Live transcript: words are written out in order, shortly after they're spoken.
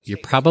You're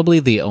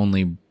probably the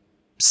only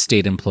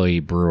state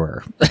employee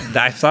brewer.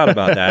 I've thought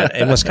about that.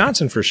 In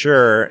Wisconsin, for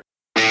sure.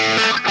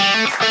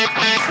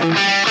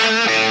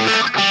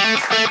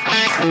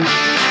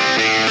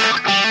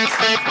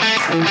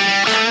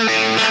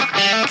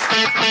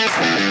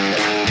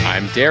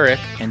 I'm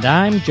Derek. And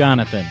I'm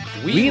Jonathan.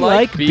 We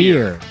like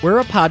beer. We're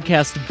a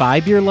podcast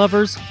by beer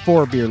lovers,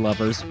 for beer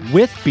lovers,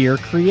 with beer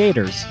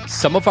creators.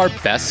 Some of our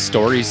best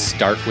stories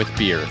start with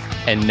beer.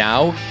 And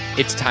now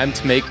it's time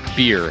to make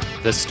beer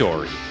the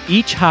story.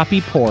 Each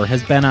hoppy pour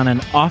has been on an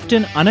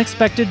often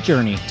unexpected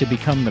journey to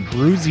become the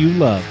brews you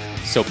love.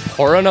 So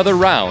pour another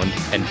round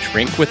and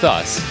drink with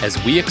us as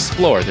we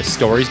explore the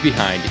stories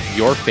behind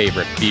your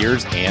favorite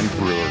beers and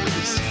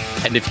breweries.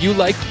 And if you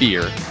like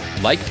beer,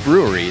 like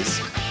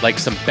breweries, like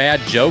some bad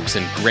jokes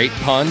and great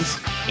puns,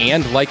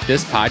 and like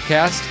this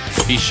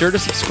podcast, be sure to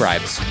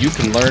subscribe so you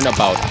can learn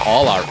about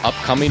all our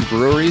upcoming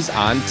breweries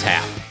on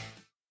tap.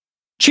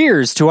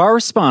 Cheers to our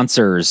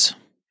sponsors.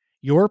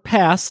 Your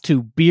pass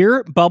to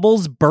beer,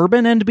 bubbles,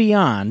 bourbon, and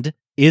beyond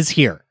is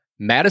here.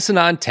 Madison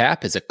on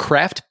Tap is a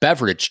craft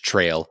beverage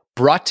trail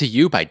brought to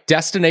you by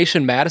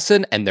Destination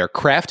Madison and their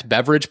craft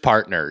beverage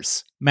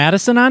partners.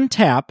 Madison on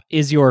Tap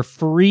is your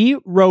free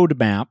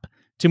roadmap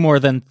to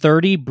more than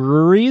 30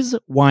 breweries,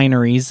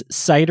 wineries,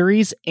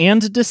 cideries,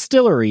 and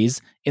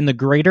distilleries in the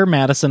greater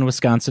Madison,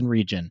 Wisconsin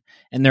region,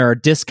 and there are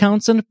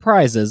discounts and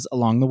prizes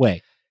along the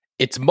way.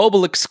 It's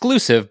mobile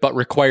exclusive but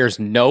requires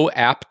no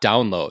app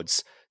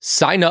downloads.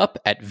 Sign up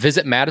at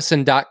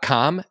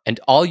visitmadison.com,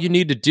 and all you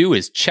need to do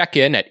is check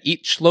in at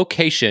each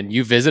location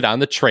you visit on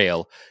the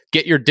trail.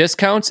 Get your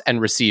discounts and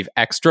receive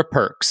extra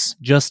perks.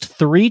 Just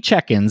 3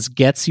 check-ins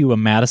gets you a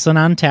Madison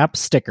on Tap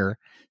sticker,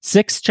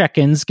 6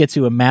 check-ins gets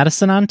you a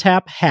Madison on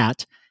Tap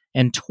hat,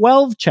 and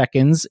 12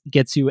 check-ins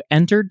gets you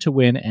entered to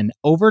win an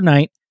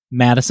overnight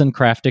Madison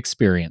craft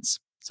experience.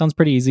 Sounds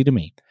pretty easy to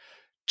me.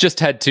 Just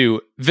head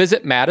to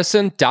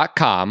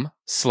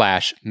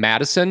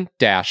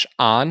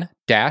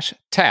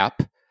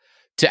visitmadison.com/madison-on-tap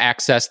to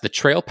access the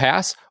trail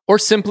pass, or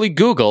simply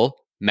Google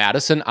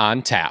Madison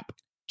on Tap.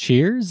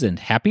 Cheers and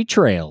happy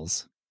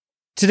trails.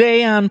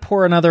 Today on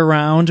Pour Another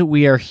Round,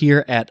 we are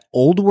here at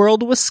Old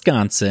World,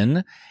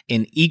 Wisconsin,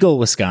 in Eagle,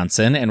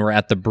 Wisconsin, and we're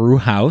at the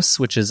Brewhouse,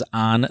 which is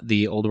on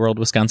the Old World,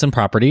 Wisconsin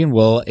property. And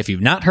if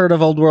you've not heard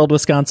of Old World,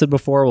 Wisconsin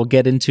before, we'll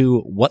get into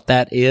what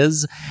that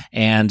is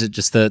and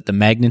just the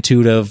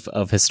magnitude of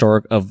a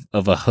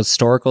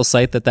historical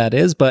site that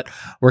is. But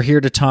we're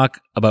here to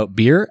talk about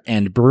beer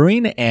and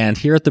brewing, and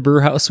here at the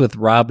Brewhouse with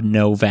Rob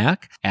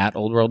Novak at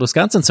Old World,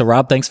 Wisconsin. So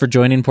Rob, thanks for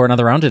joining Pour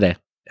Another Round today.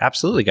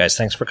 Absolutely, guys.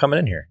 Thanks for coming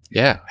in here.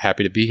 Yeah,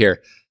 happy to be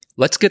here.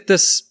 Let's get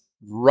this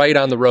right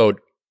on the road.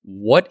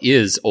 What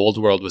is Old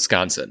World,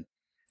 Wisconsin?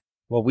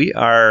 Well, we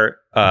are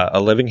a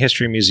living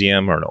history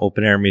museum or an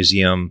open-air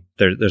museum.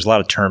 There's a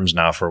lot of terms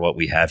now for what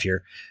we have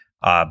here.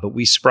 But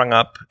we sprung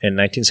up in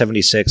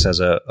 1976 as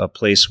a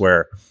place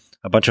where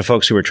a bunch of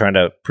folks who were trying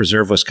to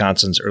preserve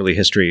Wisconsin's early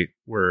history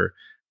were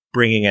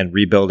bringing and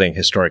rebuilding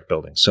historic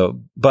buildings.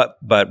 So, but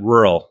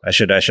rural. I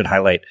should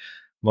highlight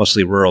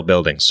mostly rural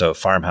buildings. So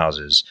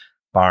farmhouses,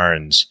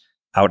 barns,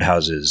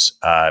 outhouses,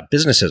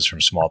 businesses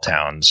from small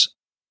towns,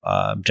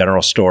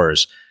 general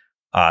stores.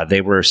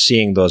 They were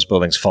seeing those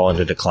buildings fall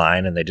into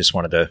decline, and they just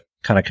wanted to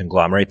kind of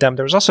conglomerate them.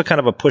 There was also kind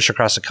of a push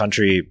across the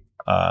country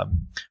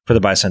for the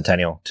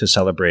bicentennial to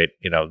celebrate,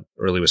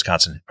 early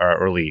Wisconsin or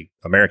early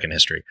American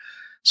history.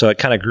 So it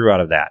kind of grew out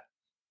of that.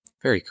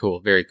 Very cool.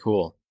 Very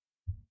cool.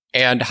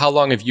 And how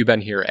long have you been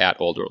here at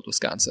Old World,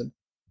 Wisconsin?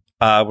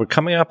 We're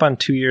coming up on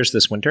 2 years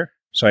this winter.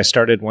 So I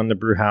started when the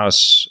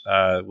Brewhouse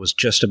was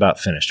just about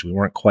finished. We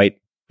weren't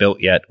quite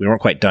built yet. We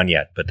weren't quite done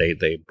yet, but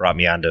they brought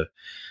me on to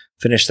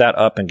finish that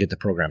up and get the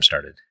program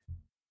started.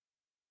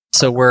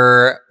 So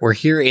we're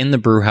here in the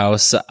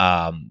Brewhouse.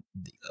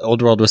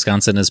 Old World,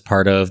 Wisconsin is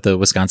part of the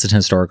Wisconsin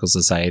Historical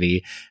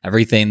Society.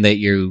 Everything that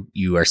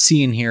you are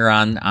seeing here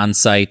on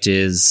site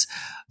is,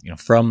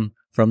 from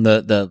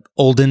the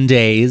olden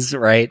days,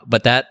 right?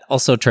 But that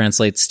also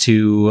translates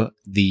to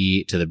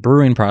the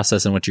brewing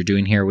process and what you're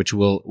doing here, which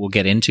we'll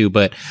get into.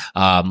 But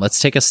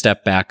let's take a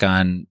step back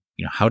on,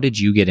 how did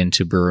you get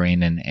into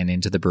brewing and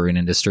into the brewing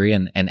industry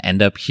and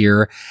end up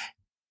here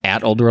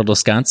at Old World,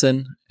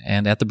 Wisconsin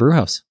and at the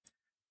Brewhouse?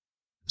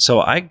 So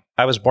I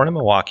was born in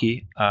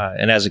Milwaukee,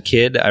 and as a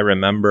kid, I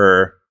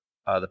remember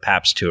the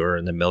Pabst tour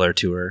and the Miller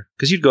tour,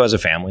 because you'd go as a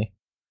family.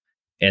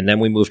 And then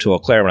we moved to Eau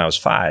Claire when I was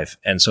 5.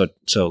 And so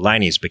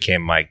Leinie's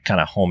became my kind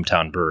of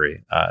hometown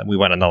brewery. We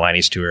went on the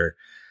Leinie's tour.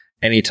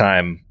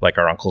 Anytime like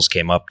our uncles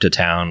came up to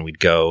town, we'd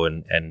go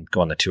and go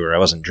on the tour. I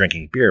wasn't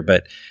drinking beer,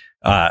 but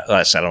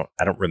I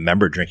don't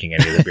remember drinking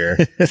any of the beer.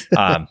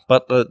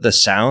 But the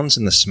sounds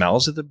and the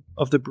smells of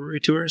the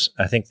brewery tours,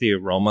 I think the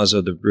aromas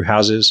of the brew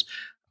houses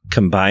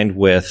combined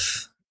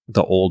with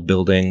the old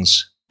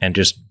buildings and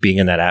just being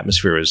in that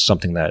atmosphere was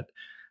something that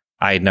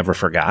I never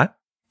forgot.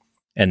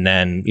 And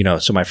then,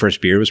 so my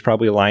first beer was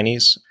probably a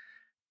Leinie's.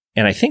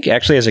 And I think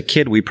actually as a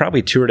kid, we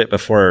probably toured it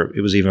before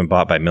it was even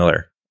bought by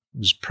Miller. It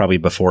was probably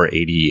before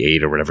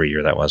 88 or whatever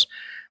year that was.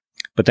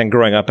 But then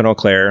growing up in Eau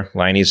Claire,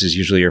 Liney's is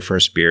usually your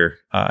first beer.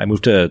 I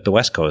moved to the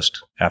West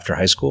Coast after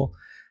high school,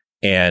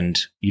 and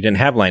you didn't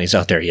have Liney's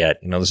out there yet.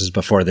 This is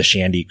before the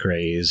shandy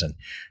craze,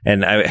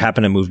 and I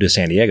happened to move to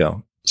San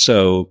Diego.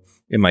 So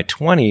in my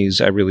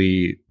 20s, I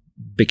really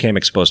became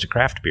exposed to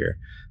craft beer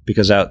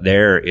because out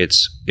there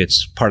it's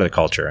part of the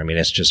culture. I mean,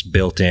 it's just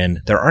built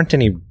in. There aren't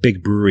any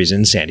big breweries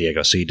in San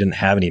Diego, so you didn't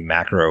have any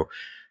macro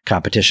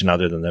competition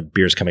other than the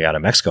beers coming out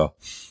of Mexico.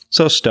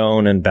 So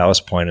Stone and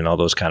Ballast Point and all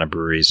those kind of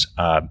breweries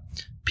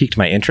piqued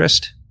my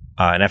interest.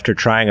 And after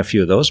trying a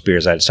few of those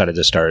beers, I decided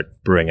to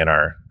start brewing in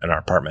our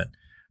apartment.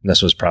 And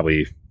this was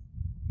probably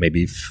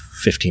maybe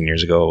 15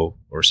 years ago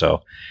or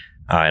so.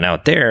 And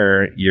out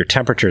there, your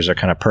temperatures are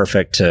kind of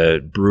perfect to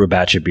brew a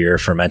batch of beer,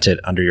 ferment it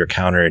under your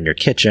counter in your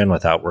kitchen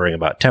without worrying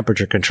about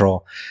temperature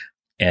control.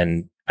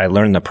 And I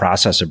learned the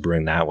process of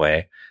brewing that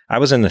way. I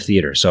was in the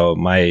theater, so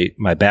my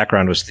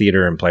background was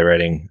theater and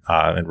playwriting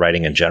and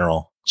writing in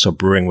general. So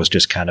brewing was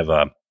just kind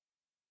of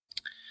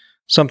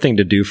something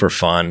to do for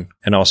fun.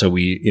 And also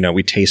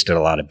we tasted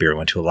a lot of beer,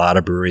 went to a lot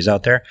of breweries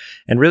out there,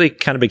 and really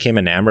kind of became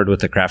enamored with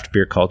the craft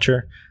beer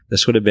culture.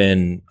 This would have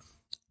been,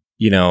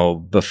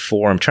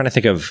 before, I'm trying to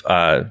think of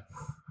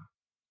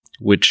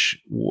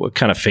what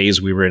kind of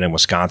phase we were in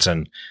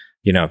Wisconsin,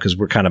 because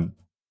we're kind of,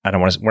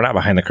 we're not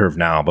behind the curve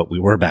now, but we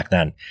were back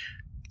then.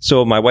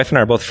 So my wife and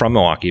I are both from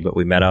Milwaukee, but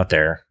we met out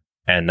there,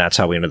 and that's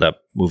how we ended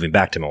up moving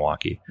back to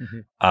Milwaukee. Mm-hmm.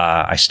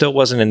 I still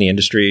wasn't in the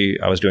industry.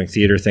 I was doing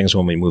theater things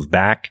when we moved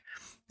back.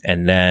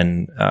 And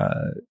then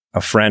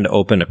a friend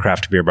opened a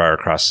craft beer bar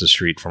across the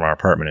street from our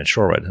apartment in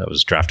Shorewood. That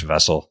was Draft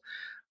Vessel.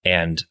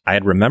 And I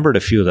had remembered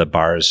a few of the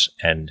bars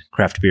and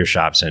craft beer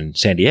shops in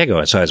San Diego.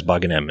 And so I was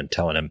bugging him and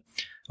telling him,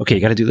 okay,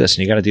 you got to do this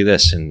and you got to do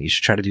this and you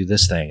should try to do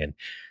this thing.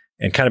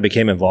 And kind of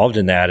became involved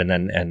in that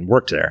and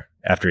worked there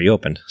after he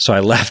opened. So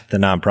I left the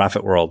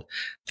nonprofit world,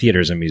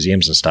 theaters and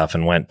museums and stuff,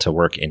 and went to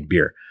work in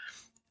beer.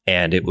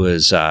 And it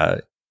was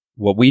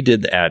what we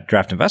did at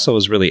Draft Vessel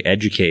was really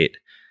educate.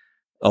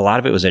 A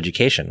lot of it was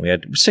education. We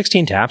had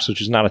 16 taps,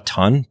 which is not a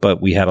ton,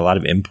 but we had a lot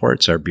of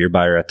imports. Our beer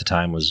buyer at the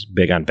time was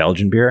big on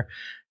Belgian beer,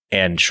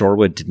 and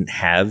Shorewood didn't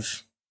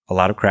have a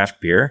lot of craft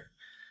beer.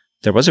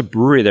 There was a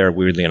brewery there,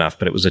 weirdly enough,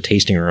 but it was a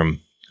tasting room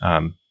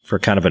for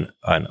kind of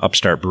an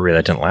upstart brewery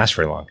that didn't last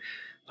very long.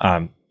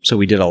 So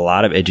we did a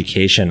lot of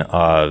education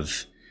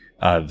of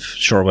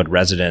Shorewood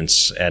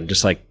residents and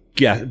just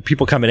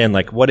people coming in,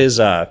 what's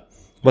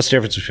the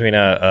difference between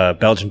a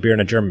Belgian beer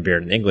and a German beer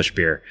and an English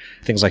beer,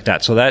 things like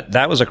that. So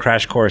that was a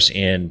crash course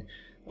in,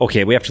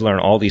 okay, we have to learn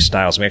all these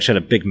styles. We actually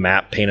had a big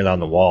map painted on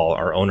the wall.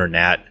 Our owner,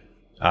 Nat,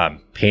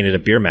 painted a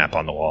beer map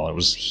on the wall.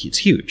 It's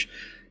huge.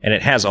 And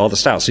it has all the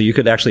styles. So you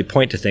could actually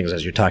point to things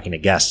as you're talking to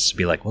guests,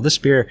 be like, well, this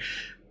beer,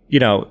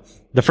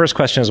 the first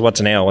question is what's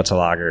an ale, what's a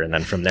lager? And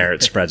then from there,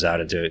 it spreads out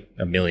into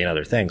a million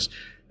other things.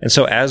 And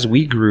so as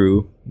we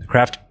grew, the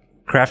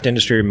craft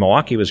industry in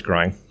Milwaukee was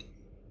growing,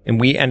 and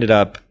we ended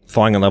up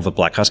falling in love with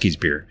Black Husky's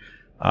beer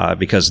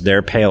because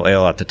their pale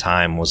ale at the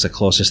time was the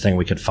closest thing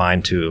we could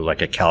find to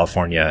like a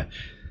California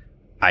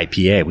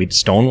IPA.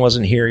 Stone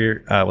wasn't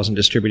here, wasn't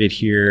distributed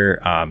here.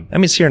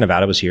 Sierra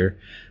Nevada was here,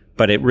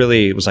 but it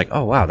was like,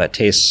 oh wow, that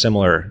tastes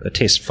similar. It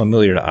tastes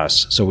familiar to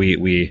us. So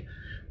we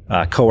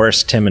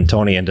coerced Tim and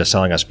Tony into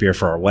selling us beer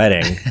for our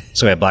wedding.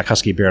 So we had Black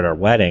Husky beer at our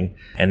wedding.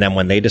 And then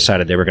when they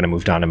decided they were going to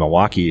move down to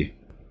Milwaukee,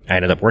 I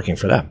ended up working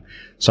for them.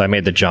 So I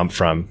made the jump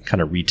from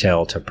kind of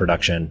retail to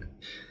production.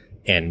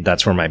 And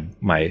that's where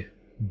my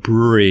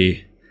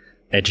brewery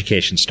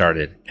education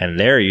started. And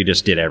there you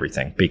just did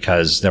everything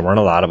because there weren't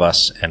a lot of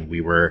us and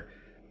we were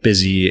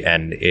busy.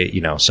 And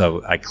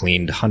so I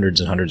cleaned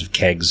hundreds and hundreds of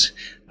kegs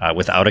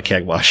without a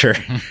keg washer.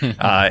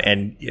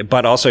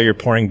 But also you're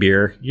pouring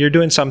beer. You're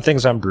doing some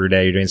things on brew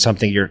day. You're doing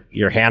something,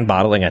 you're hand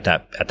bottling at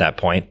that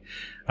point.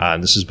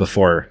 This is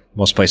before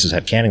most places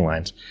had canning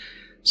lines.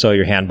 So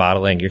you're hand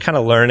bottling. You're kind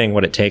of learning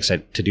what it takes to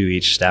do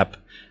each step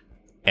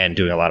and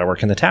doing a lot of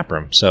work in the tap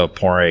room. So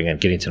pouring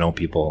and getting to know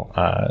people.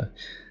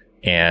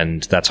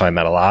 And that's how I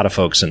met a lot of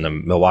folks in the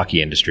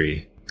Milwaukee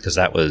industry because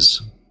that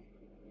was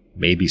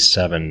maybe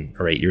 7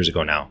 or 8 years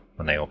ago now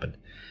when they opened.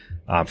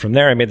 From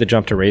there, I made the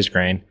jump to Raised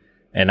Grain.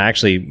 And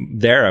actually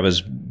there I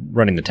was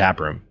running the tap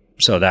room.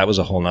 So that was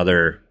a whole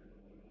nother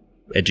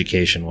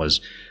education,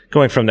 was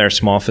going from their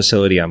small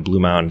facility on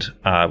Blue Mound,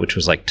 which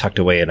was like tucked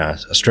away in a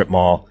strip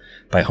mall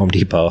by Home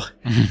Depot.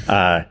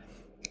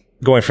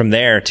 Going from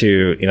there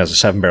to, as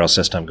a 7-barrel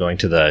system, going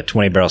to the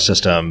 20-barrel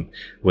system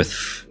with,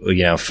 40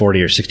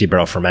 or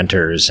 60-barrel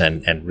fermenters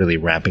and really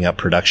ramping up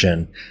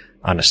production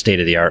on a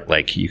state-of-the-art,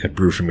 like you could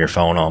brew from your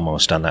phone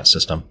almost on that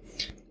system.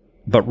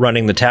 But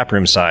running the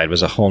taproom side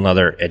was a whole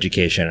nother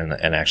education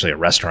and actually a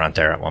restaurant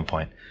there at one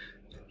point.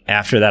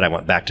 After that, I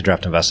went back to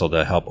Draft and Vessel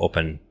to help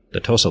open the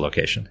Tosa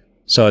location.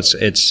 So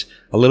it's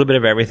a little bit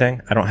of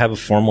everything. I don't have a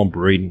formal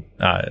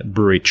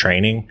brewery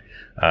training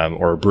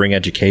or brewing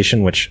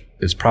education, which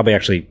is probably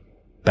actually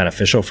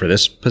beneficial for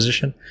this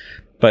position.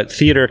 But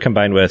theater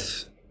combined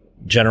with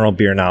general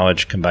beer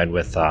knowledge combined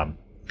with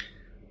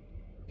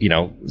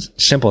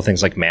simple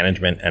things like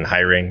management and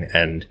hiring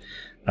and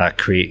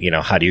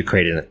how do you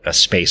create a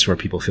space where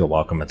people feel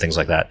welcome and things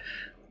like that.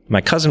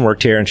 My cousin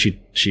worked here, and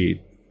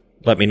she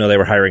let me know they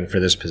were hiring for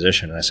this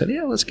position. And I said,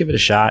 yeah, let's give it a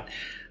shot.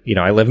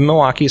 I live in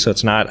Milwaukee, so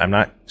I'm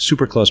not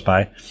super close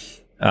by.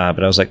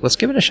 But I was like, let's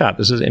give it a shot.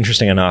 This is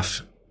interesting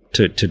enough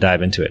to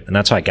dive into it. And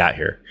that's how I got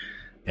here.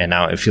 And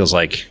now it feels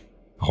like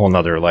a whole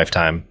nother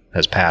lifetime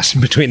has passed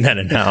between then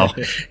and now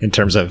in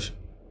terms of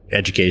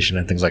education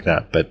and things like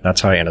that. But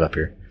that's how I ended up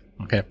here.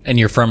 Okay. And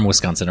you're from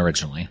Wisconsin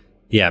originally?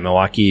 Yeah,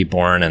 Milwaukee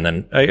born. And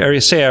then I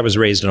say I was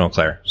raised in Eau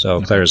Claire.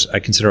 So I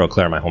consider Eau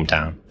Claire my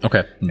hometown.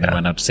 Okay. And then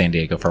went out to San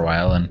Diego for a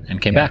while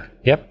and came back.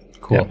 Yep.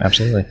 Cool. Yep,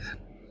 absolutely.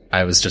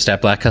 I was just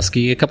at Black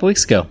Husky a couple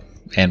weeks ago,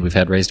 and we've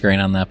had Raised Grain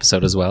on the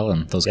episode as well.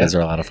 And those guys are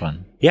a lot of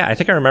fun. Yeah. I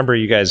think I remember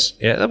you guys.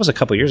 Yeah, that was a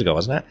couple years ago,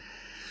 wasn't it?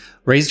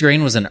 Raised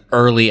Grain was an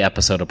early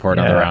episode of Poured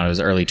on the Round. It was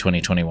early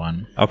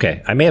 2021.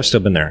 Okay. I may have still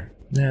been there.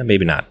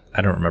 Maybe not.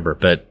 I don't remember.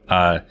 But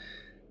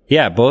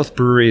both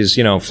breweries,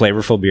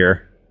 flavorful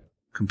beer,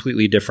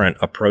 completely different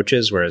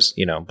approaches. Whereas,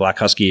 Black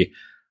Husky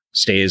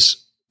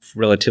stays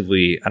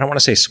relatively, I don't want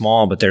to say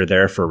small, but they're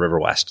there for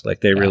River West.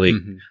 Like they really,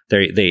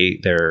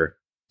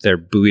 they're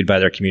buoyed by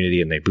their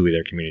community, and they buoy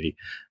their community.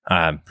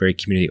 Very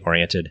community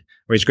oriented.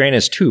 Raised Grain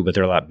is too, but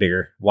they're a lot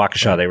bigger.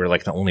 Waukesha, they were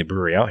like the only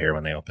brewery out here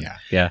when they opened.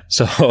 Yeah.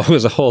 So it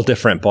was a whole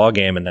different ball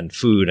game, and then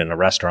food and a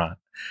restaurant.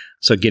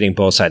 So getting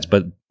both sides,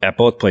 but at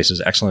both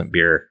places, excellent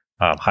beer,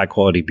 high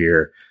quality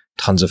beer,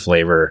 tons of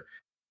flavor,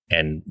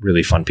 and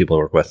really fun people to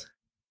work with.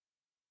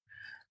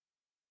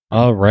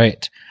 All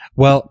right.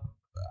 Well,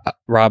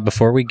 Rob,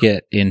 before we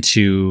get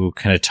into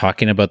kind of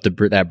talking about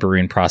that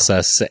brewing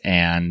process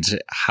and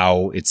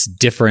how it's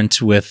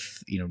different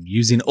with,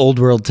 using old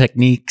world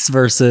techniques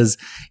versus,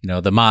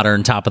 the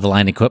modern top of the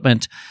line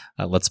equipment,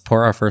 let's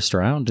pour our first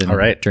round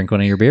and drink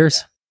one of your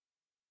beers.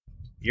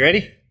 You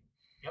ready?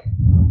 Yep.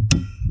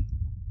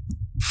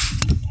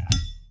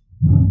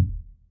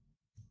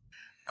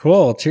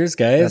 Cool. Cheers,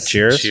 guys.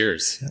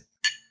 Cheers.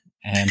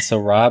 And so,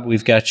 Rob,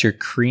 we've got your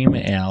cream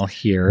ale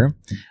here.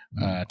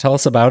 Tell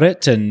us about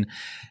it, and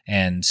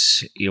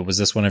was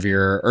this one of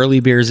your early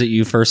beers that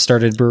you first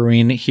started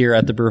brewing here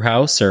at the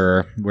Brewhouse,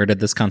 or where did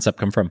this concept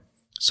come from?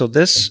 So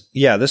this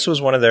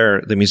was one of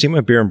the Museum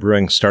of Beer and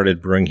Brewing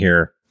started brewing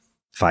here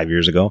 5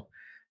 years ago,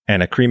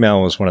 and a cream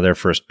ale was one of their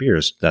first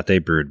beers that they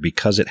brewed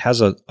because it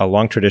has a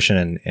long tradition,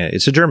 and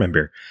it's a German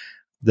beer.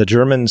 The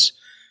Germans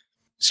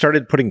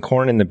started putting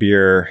corn in the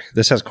beer.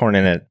 This has corn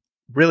in it.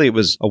 Really, it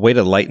was a way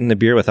to lighten the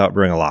beer without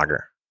brewing a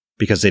lager,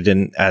 because they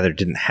didn't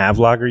have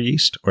lager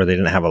yeast, or they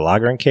didn't have a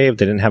lagering cave.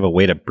 They didn't have a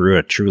way to brew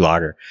a true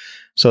lager.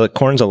 So the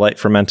corn's a light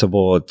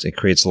fermentable. It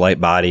creates a light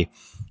body,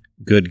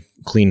 good,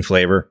 clean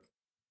flavor.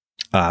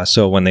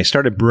 So when they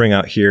started brewing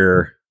out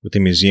here with the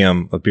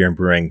Museum of Beer and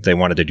Brewing, they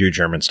wanted to do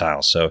German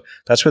style. So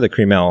that's where the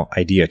cream ale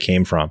idea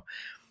came from.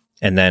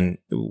 And then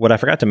what I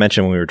forgot to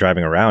mention when we were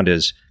driving around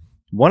is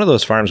one of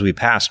those farms we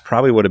passed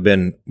probably would have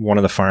been one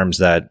of the farms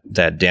that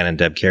Dan and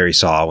Deb Carey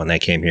saw when they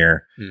came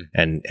here,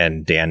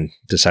 and Dan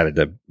decided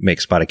to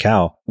make Spotted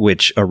Cow,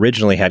 which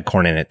originally had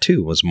corn in it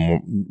too.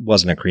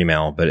 Wasn't a cream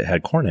ale, but it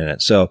had corn in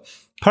it. So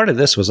part of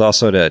this was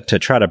also to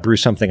try to brew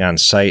something on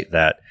site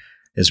that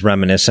is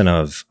reminiscent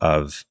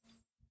of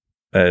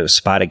a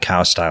Spotted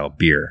Cow style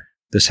beer.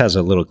 This has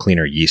a little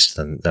cleaner yeast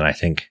than I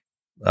think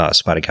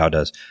Spotted Cow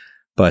does.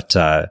 But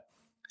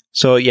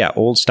so yeah,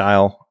 old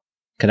style.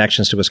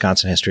 Connections to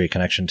Wisconsin history,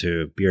 connection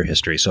to beer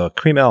history. So a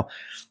cream ale,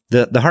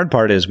 the hard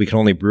part is we can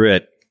only brew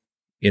it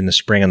in the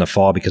spring and the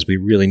fall because we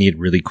really need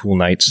really cool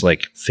nights,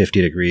 like 50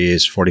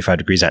 degrees, 45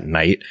 degrees at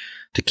night,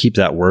 to keep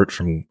that wort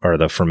or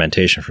the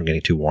fermentation from getting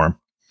too warm.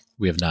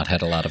 We have not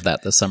had a lot of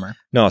that this summer.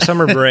 No,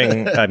 summer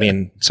brewing,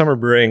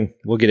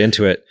 we'll get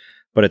into it,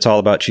 but it's all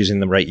about choosing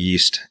the right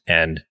yeast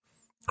and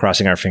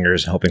crossing our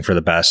fingers and hoping for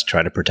the best,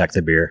 try to protect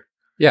the beer.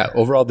 Yeah,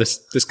 overall,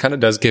 this kind of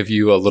does give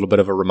you a little bit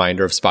of a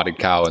reminder of Spotted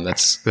Cow, and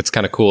that's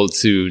kind of cool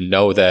to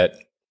know that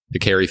the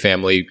Carey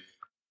family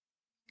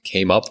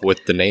came up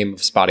with the name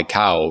of Spotted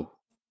Cow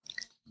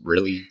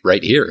really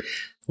right here.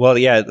 Well,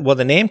 yeah. Well,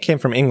 the name came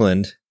from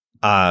England.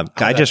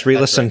 I just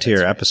re-listened to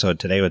your episode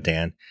today with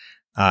Dan.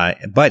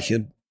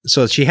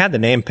 So she had the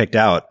name picked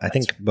out, I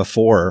think,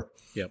 before.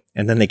 Yep.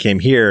 And then they came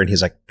here, and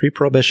he's like,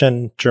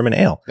 pre-prohibition German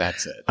ale.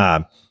 That's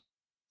it.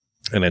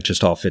 And it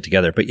just all fit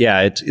together. But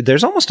yeah,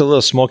 there's almost a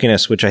little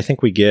smokiness, which I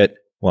think we get,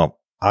 well,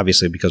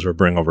 obviously because we're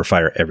brewing over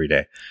fire every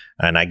day.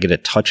 And I get a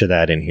touch of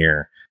that in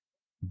here.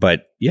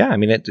 But yeah, I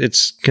mean,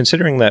 it's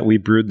considering that we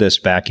brewed this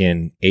back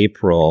in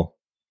April,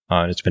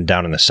 it's been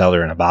down in the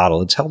cellar in a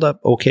bottle. It's held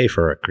up okay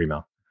for a cream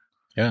ale.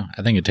 Yeah,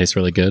 I think it tastes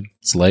really good.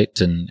 It's light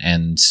and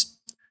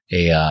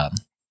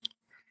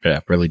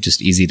really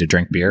just easy to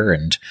drink beer,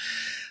 and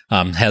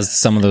has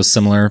some of those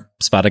similar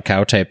Spotted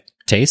Cow type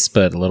tastes,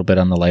 but a little bit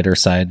on the lighter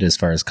side as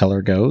far as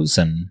color goes,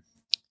 and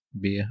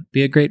be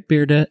a great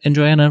beer to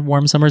enjoy on a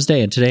warm summer's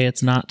day. And today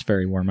it's not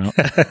very warm out.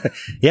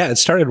 Yeah, it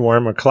started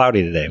warm or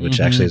cloudy today, which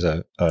actually is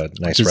a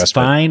nice respite. It's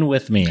fine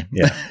with me.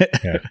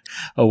 Yeah.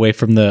 Away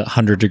from the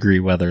 100-degree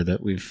weather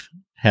that we've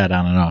had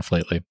on and off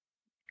lately.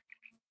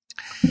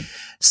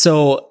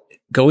 So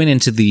going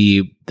into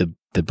the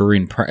the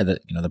brewing,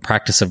 the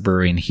practice of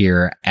brewing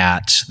here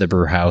at the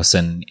Brewhouse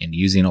and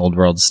using old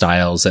world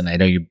styles. And I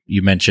know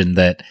you mentioned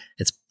that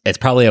it's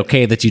probably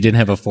okay that you didn't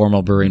have a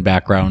formal brewing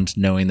background,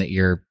 knowing that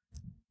you're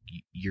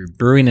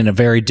brewing in a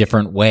very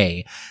different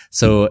way.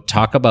 So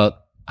talk about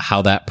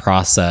how that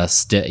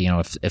process,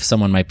 if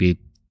someone might be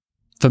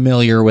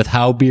familiar with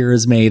how beer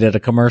is made at a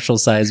commercial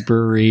size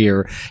brewery,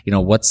 or,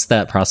 what's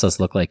that process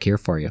look like here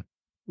for you?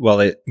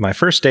 Well, my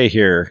first day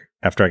here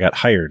after I got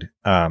hired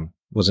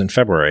was in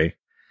February,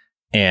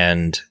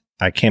 and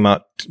I came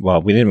out.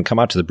 Well, we didn't even come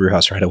out to the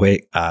Brewhouse right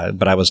away,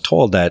 but I was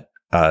told that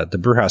the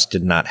Brewhouse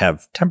did not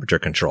have temperature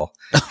control.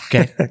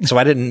 Okay. So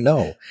I didn't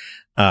know.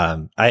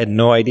 I had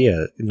no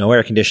idea. No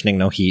air conditioning,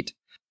 no heat.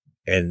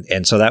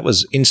 And so that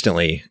was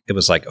instantly, it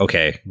was like,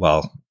 okay,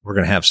 well, we're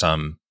going to have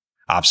some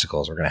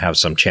obstacles. We're going to have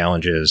some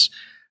challenges.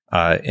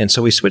 And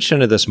so we switched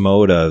into this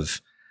mode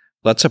of,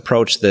 let's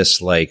approach this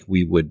like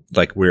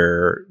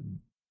we're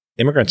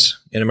immigrants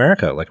in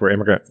America, like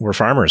we're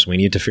farmers. We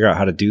need to figure out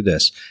how to do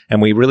this.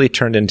 And we really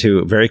turned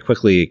into very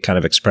quickly kind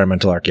of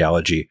experimental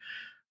archaeology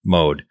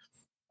mode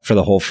for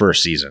the whole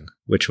first season,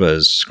 which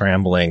was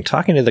scrambling,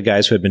 talking to the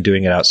guys who had been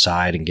doing it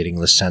outside and getting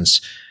the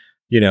sense,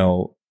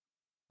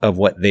 of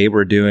what they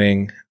were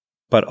doing.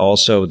 But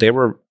also they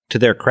were, to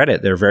their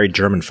credit, they're very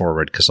German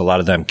forward, because a lot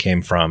of them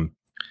came from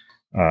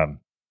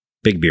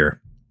big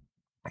beer,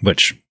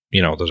 which,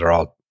 those are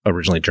all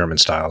originally German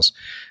styles.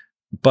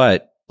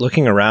 But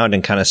looking around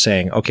and kind of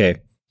saying, okay,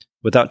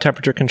 without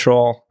temperature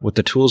control, with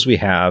the tools we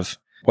have,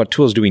 what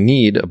tools do we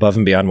need above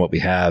and beyond what we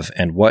have,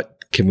 and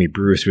what can we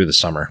brew through the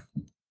summer?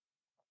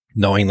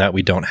 Knowing that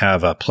we don't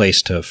have a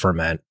place to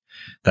ferment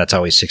that's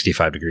always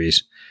 65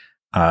 degrees.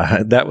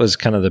 That was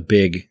kind of the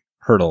big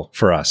hurdle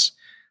for us.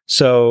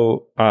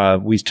 So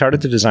we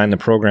started to design the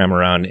program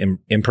around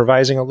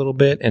improvising a little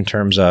bit, in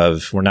terms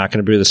of, we're not going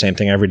to brew the same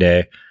thing every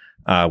day.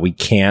 We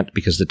can't,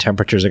 because the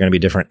temperatures are going to be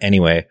different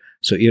anyway.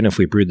 So even if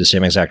we brewed the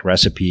same exact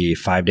recipe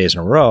 5 days in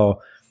a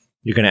row,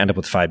 you're going to end up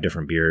with 5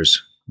 different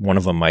beers. One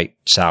of them might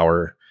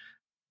sour,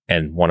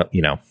 and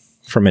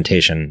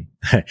fermentation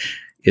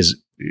is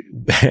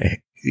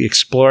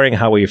exploring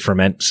how we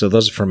ferment. So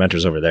those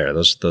fermenters over there,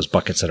 those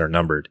buckets that are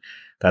numbered,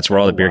 that's where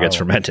all the beer gets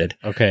fermented.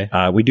 Okay.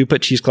 We do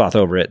put cheesecloth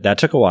over it. That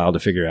took a while to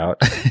figure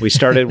out. We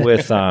started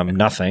with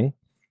nothing,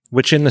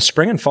 which in the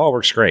spring and fall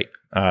works great.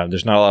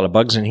 There's not a lot of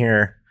bugs in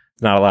here.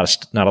 Not a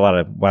lot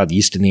of wild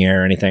yeast in the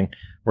air or anything.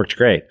 Worked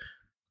great.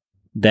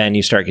 Then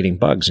you start getting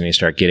bugs, and you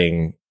start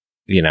getting,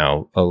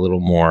 a little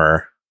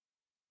more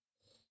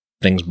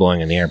things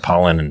blowing in the air,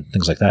 pollen and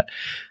things like that.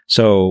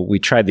 So we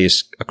tried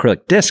these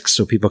acrylic discs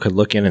so people could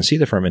look in and see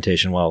the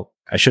fermentation. Well,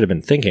 I should have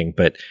been thinking,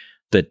 but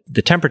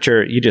the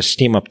temperature, you just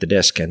steam up the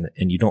disc and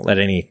you don't let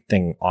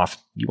anything off.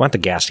 You want the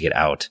gas to get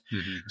out.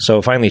 Mm-hmm.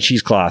 So finally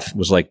cheesecloth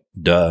was like,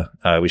 duh,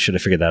 we should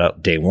have figured that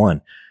out day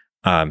one.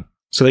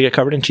 So they get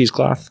covered in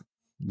cheesecloth,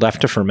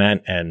 left to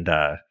ferment. And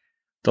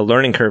the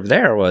learning curve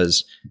there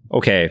was,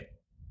 okay,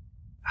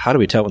 how do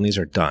we tell when these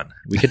are done?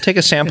 We could take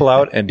a sample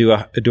out and do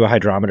a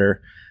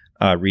hydrometer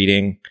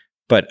reading,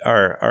 but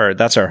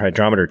that's our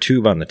hydrometer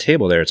tube on the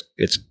table there.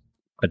 It's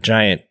a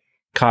giant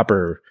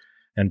copper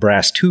and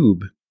brass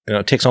tube.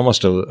 It takes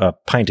almost a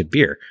pint of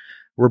beer.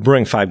 We're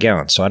brewing 5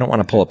 gallons, so I don't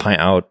want to pull a pint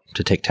out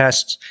to take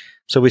tests.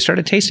 So we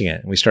started tasting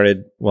it, and we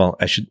started,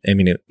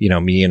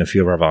 me and a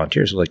few of our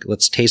volunteers were like,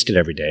 let's taste it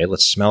every day.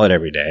 Let's smell it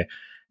every day.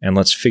 And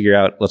let's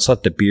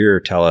let the beer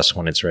tell us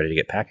when it's ready to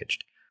get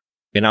packaged.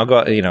 And I'll go,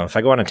 if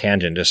I go on a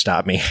tangent, just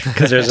stop me,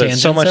 because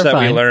there's so much that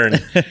we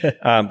learned.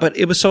 But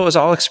it was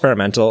all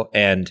experimental.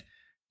 And,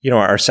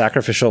 our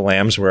sacrificial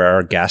lambs were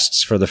our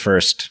guests for the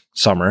first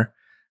summer,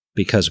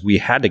 because we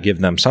had to give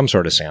them some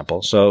sort of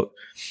sample. So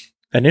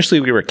initially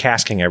we were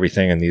casking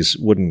everything in these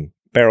wooden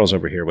barrels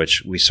over here,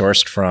 which we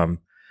sourced from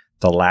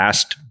the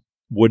last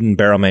wooden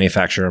barrel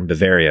manufacturer in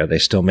Bavaria. They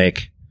still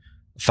make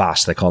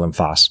Voss. They call them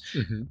Voss.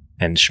 Mm-hmm.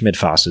 And Schmidt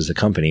Voss is the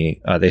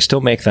company. They still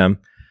make them.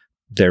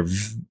 They're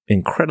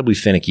incredibly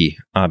finicky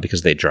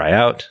because they dry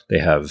out. They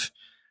have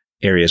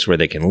areas where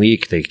they can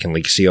leak. They can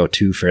leak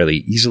CO2 fairly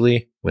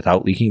easily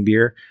without leaking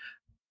beer.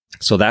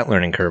 So that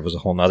learning curve was a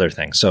whole nother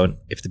thing. So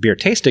if the beer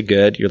tasted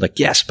good, you're like,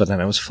 yes, but then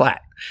it was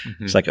flat.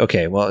 Mm-hmm. It's like,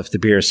 okay, well, if the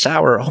beer is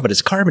sour, but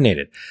it's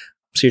carbonated.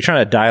 So you're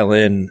trying to dial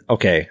in,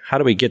 okay, how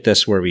do we get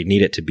this where we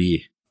need it to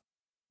be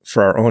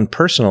for our own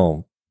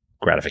personal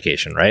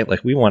gratification, right?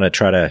 Like, we want to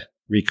try to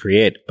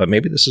recreate, but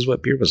maybe this is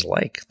what beer was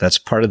like. That's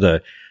part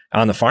of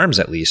on the farms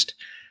at least.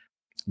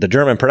 The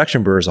German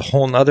production brewer is a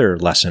whole nother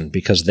lesson,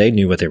 because they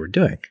knew what they were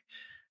doing.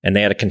 And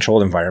they had a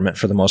controlled environment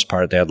for the most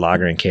part. They had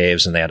lagering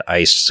caves and they had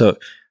ice. So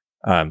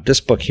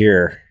this book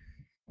here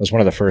was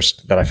one of the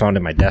first that I found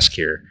in my desk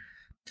here.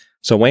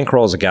 So Wayne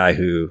Kroll is a guy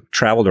who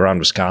traveled around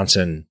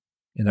Wisconsin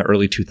in the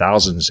early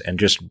 2000s and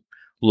just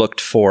looked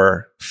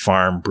for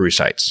farm brew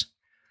sites.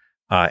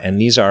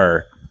 And these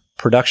are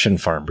production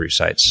farm brew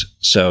sites.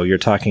 So you're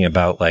talking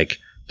about like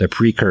the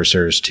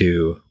precursors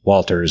to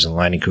Walters and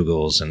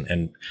Leinenkugel's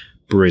and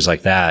breweries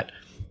like that.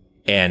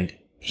 And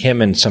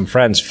him and some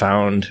friends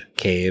found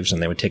caves,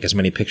 and they would take as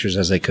many pictures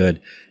as they could.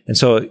 And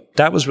so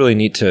that was really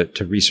neat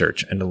to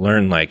research and to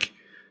learn, like,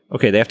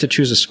 okay, they have to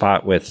choose a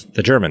spot with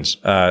the Germans,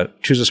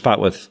 choose a spot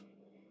with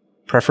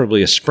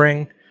preferably a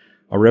spring,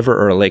 a river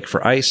or a lake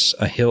for ice,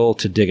 a hill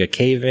to dig a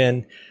cave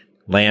in,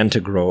 land to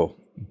grow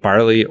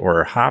barley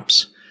or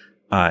hops.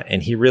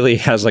 And he really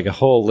has like a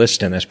whole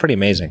list in this. Pretty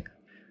amazing.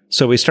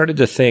 So we started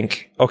to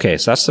think, okay,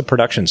 so that's the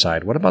production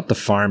side. What about the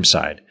farm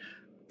side?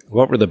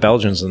 What were the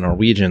Belgians, the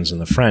Norwegians,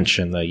 and the French,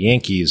 and the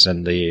Yankees,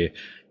 and the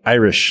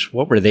Irish?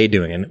 What were they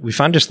doing? And we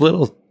found just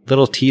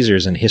little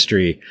teasers in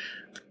history.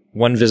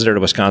 One visitor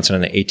to Wisconsin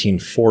in the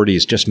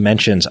 1840s just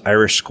mentions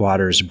Irish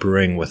squatters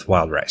brewing with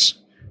wild rice.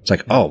 It's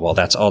like, oh, well,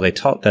 that's all they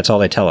tell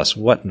us.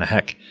 What in the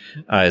heck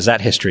is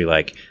that history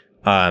like?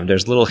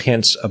 There's little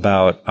hints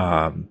about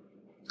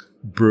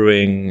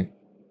brewing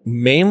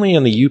mainly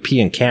in the UP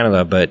and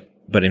Canada,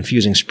 but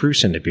infusing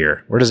spruce into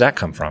beer. Where does that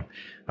come from?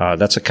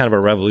 That's a kind of a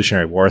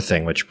Revolutionary War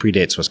thing, which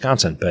predates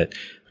Wisconsin. But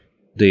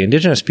the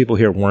indigenous people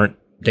here weren't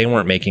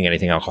making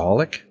anything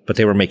alcoholic, but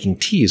they were making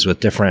teas with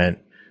different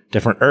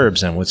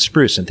herbs and with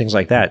spruce and things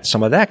like that.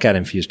 Some of that got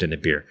infused into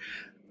beer.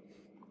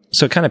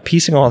 So kind of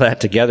piecing all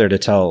that together to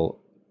tell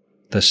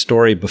the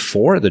story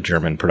before the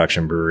German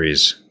production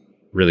breweries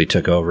really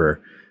took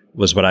over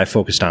was what I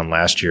focused on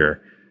last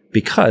year,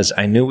 because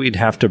I knew we'd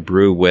have to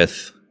brew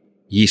with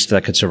yeast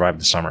that could survive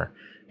the summer.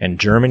 And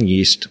German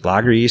yeast,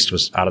 lager yeast,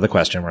 was out of the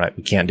question, right?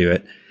 We can't do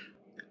it.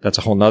 That's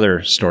a whole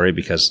nother story,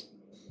 because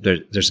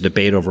there's a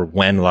debate over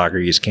when lager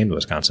yeast came to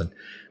Wisconsin.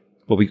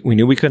 But we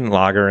knew we couldn't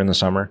lager in the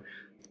summer.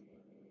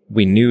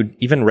 We knew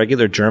even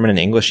regular German and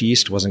English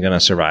yeast wasn't going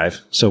to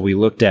survive. So we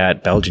looked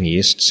at Belgian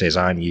yeast,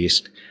 Saison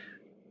yeast.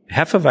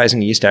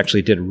 Hefeweizen yeast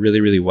actually did really,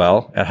 really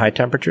well at high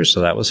temperatures,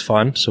 so that was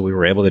fun. So we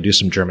were able to do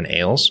some German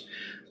ales.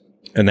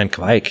 And then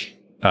Kveik,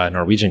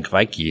 Norwegian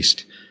Kveik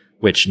yeast,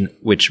 which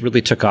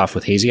really took off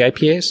with hazy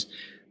IPAs.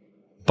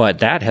 But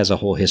that has a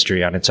whole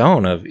history on its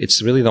own of,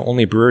 it's really the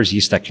only brewer's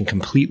yeast that can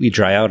completely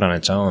dry out on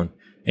its own.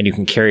 And you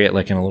can carry it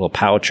like in a little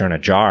pouch or in a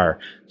jar.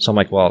 So I'm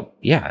like, well,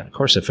 yeah, of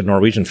course, if a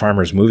Norwegian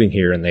farmer is moving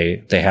here and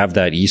they have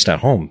that yeast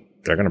at home,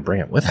 they're going to bring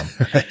it with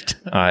them. Right.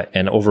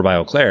 And over by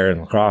Eau Claire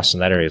and La Crosse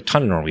and that area, a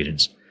ton of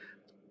Norwegians.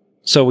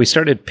 So we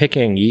started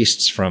picking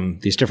yeasts from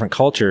these different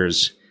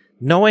cultures,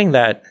 knowing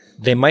that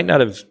they might not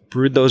have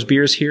brewed those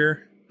beers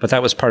here, but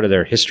that was part of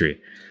their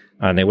history.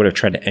 And they would have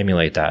tried to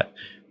emulate that.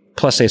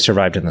 Plus, they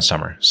survived in the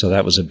summer. So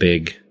that was a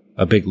big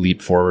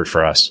leap forward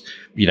for us,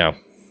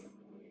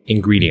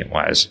 ingredient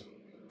wise.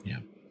 Yeah.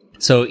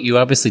 So you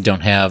obviously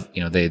don't have,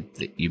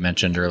 you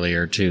mentioned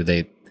earlier too,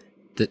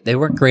 they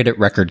weren't great at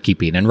record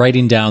keeping and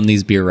writing down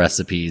these beer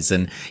recipes,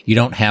 and you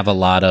don't have a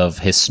lot of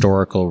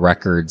historical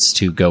records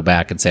to go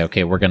back and say,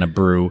 okay, we're going to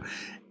brew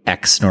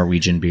X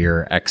Norwegian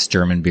beer, X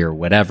German beer,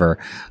 whatever,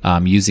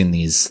 using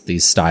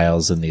these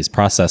styles and these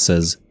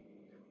processes.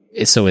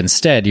 So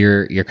instead,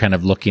 you're kind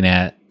of looking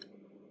at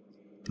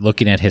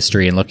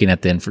history and looking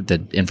at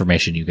the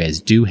information you guys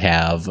do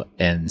have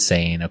and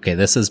saying, okay,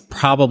 this is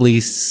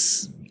probably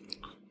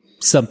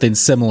something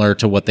similar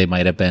to what they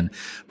might have been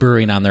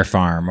brewing on their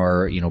farm,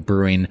 or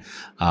brewing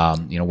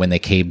when they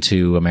came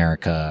to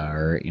America,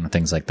 or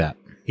things like that.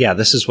 Yeah,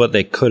 this is what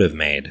they could have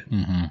made.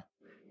 Mm-hmm.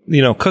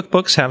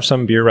 Cookbooks have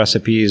some beer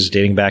recipes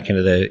dating back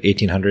into the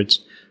 1800s.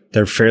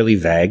 They're fairly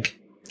vague.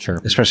 Sure.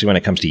 Especially when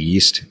it comes to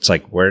yeast. It's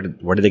like, where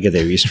did they get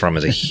their yeast from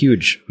is a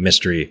huge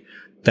mystery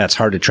that's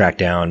hard to track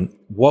down.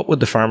 What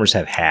would the farmers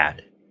have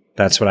had?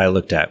 That's what I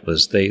looked at,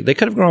 was they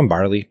could have grown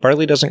barley.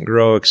 Barley doesn't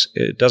grow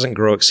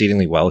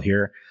exceedingly well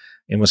here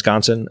in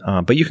Wisconsin,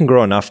 but you can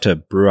grow enough to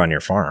brew on your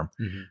farm.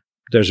 Mm-hmm.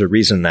 There's a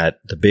reason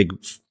that the big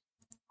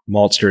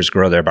maltsters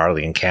grow their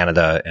barley in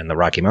Canada and the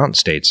Rocky Mountain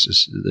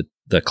states.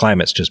 The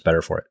climate's just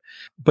better for it.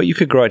 But you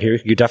could grow it here. You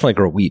could definitely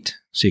grow wheat,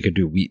 so you could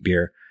do wheat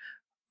beer.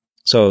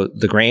 So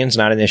the grain's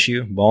not an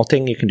issue.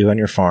 Malting you can do on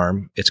your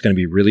farm. It's going to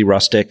be really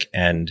rustic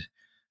and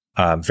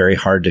very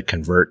hard to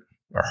convert,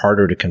 or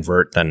harder to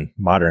convert than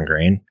modern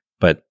grain,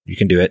 but you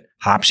can do it.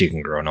 Hops you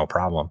can grow, no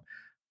problem.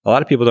 A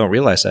lot of people don't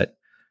realize that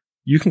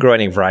you can grow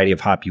any variety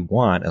of hop you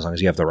want as long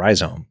as you have the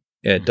rhizome.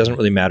 It doesn't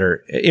really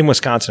matter, in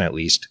Wisconsin at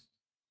least,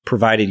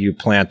 provided you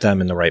plant them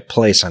in the right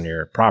place on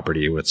your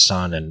property with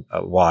sun and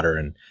water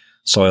and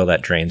soil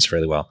that drains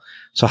fairly well.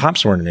 So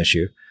hops weren't an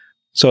issue.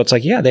 So it's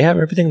like, yeah, they have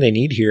everything they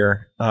need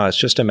here. It's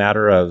just a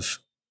matter of,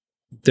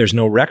 there's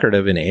no record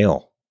of an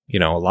ale. A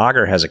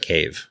lager has a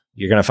cave.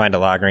 You're going to find a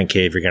lagering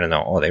cave. You're going to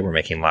know, oh, they were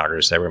making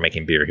lagers. They were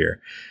making beer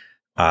here.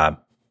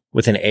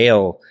 With an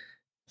ale,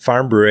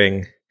 farm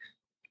brewing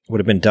would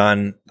have been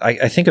done.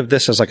 I think of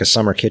this as like a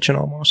summer kitchen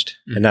almost.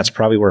 Mm-hmm. And that's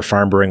probably where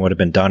farm brewing would have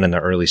been done in the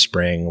early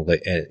spring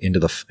into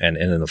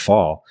the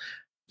fall.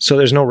 So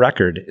there's no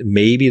record.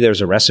 Maybe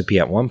there's a recipe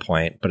at one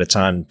point, but it's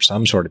on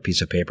some sort of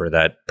piece of paper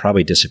that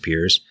probably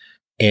disappears.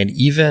 And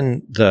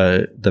even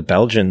the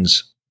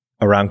Belgians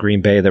around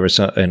Green Bay, there was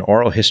an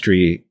oral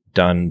history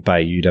done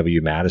by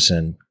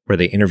UW-Madison where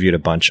they interviewed a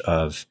bunch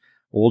of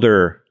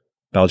older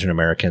Belgian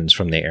Americans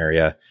from the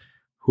area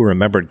who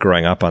remembered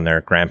growing up on their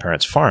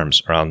grandparents'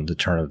 farms around the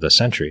turn of the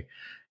century.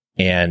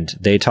 And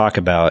they talk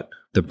about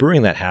the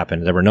brewing that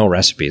happened. There were no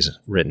recipes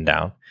written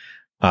down.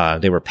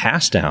 They were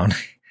passed down.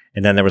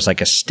 And then there was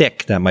like a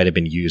stick that might have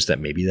been used that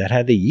maybe that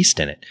had the yeast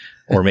in it.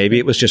 Or maybe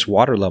it was just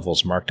water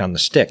levels marked on the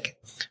stick.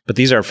 But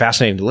these are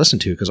fascinating to listen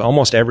to because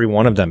almost every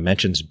one of them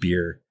mentions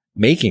beer,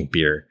 making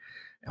beer,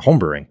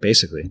 homebrewing,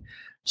 basically.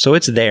 So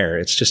it's there.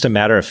 It's just a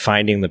matter of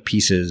finding the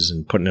pieces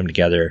and putting them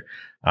together.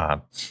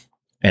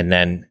 And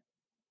then,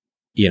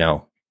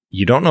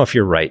 you don't know if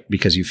you're right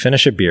because you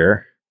finish a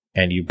beer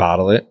and you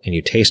bottle it and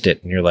you taste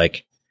it and you're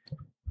like,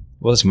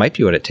 well, this might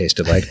be what it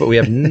tasted like, but we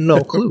have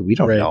no clue. We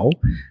don't know.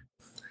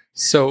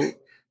 So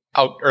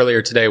out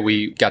earlier today,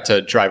 we got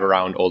to drive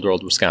around Old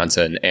World,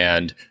 Wisconsin,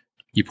 and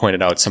you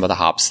pointed out some of the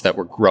hops that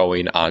were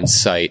growing on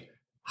site.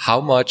 How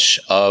much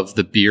of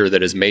the beer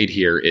that is made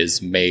here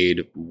is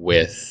made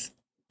with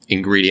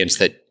ingredients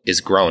that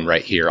is grown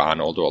right here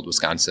on Old World,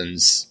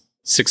 Wisconsin's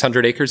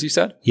 600 acres, you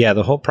said? Yeah,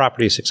 the whole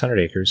property is 600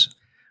 acres.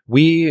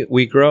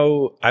 We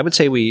grow, I would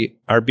say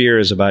our beer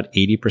is about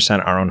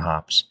 80% our own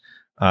hops.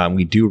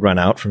 We do run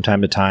out from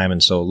time to time,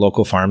 and so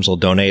local farms will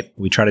donate.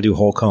 We try to do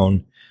whole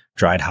cone,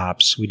 dried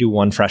hops. We do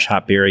one fresh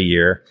hop beer a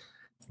year.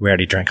 We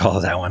already drank all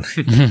of that one.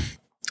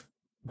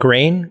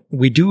 Grain,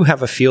 we do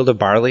have a field of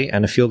barley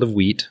and a field of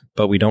wheat,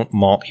 but we don't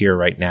malt here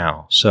right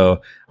now.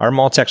 So our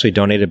malt's actually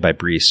donated by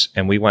Brees,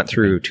 and we went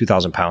through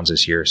 2,000 pounds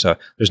this year. So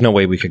there's no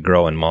way we could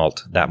grow and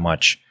malt that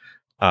much.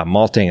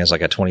 Malting is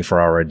like a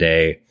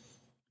 24-hour-a-day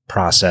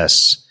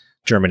process,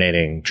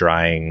 germinating,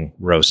 drying,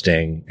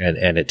 roasting,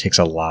 and it takes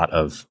a lot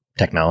of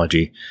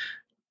technology.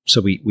 So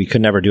we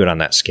could never do it on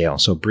that scale.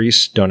 So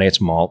Brees donates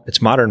malt.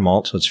 It's modern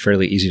malt, so it's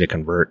fairly easy to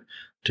convert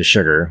to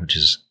sugar, which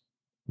is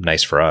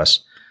nice for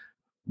us.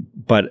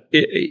 But,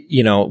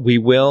 we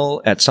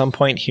will at some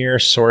point here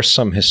source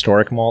some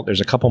historic malt.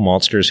 There's a couple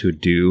maltsters who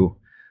do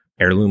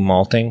heirloom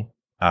malting,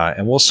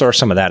 and we'll source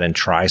some of that and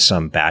try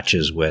some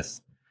batches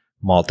with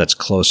malt that's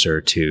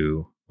closer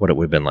to what it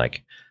would have been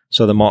like.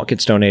 So the malt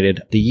gets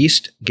donated. The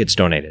yeast gets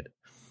donated.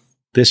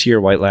 This year,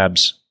 White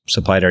Labs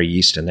supplied our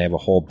yeast, and they have a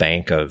whole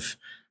bank of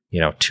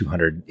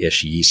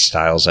 200-ish yeast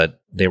styles that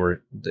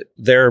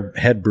their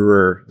head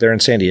brewer, they're in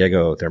San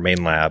Diego, their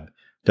main lab.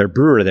 Their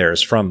brewer there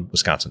is from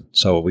Wisconsin.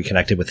 So we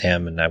connected with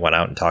him and I went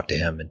out and talked to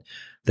him, and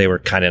they were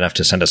kind enough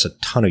to send us a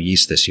ton of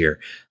yeast this year.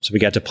 So we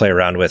got to play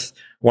around with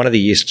one of the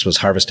yeasts was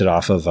harvested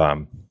off of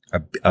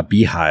a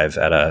beehive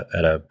at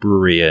a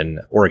brewery in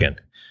Oregon.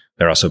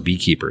 They're also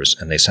beekeepers,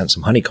 and they sent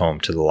some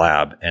honeycomb to the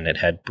lab and it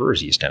had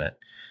brewer's yeast in it.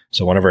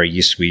 So one of our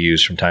yeasts we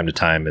use from time to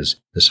time is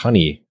this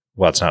honey.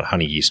 Well, it's not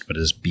honey yeast, but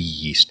it's bee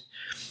yeast.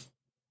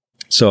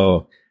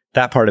 So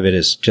that part of it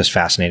is just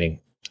fascinating.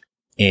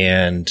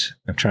 And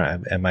I'm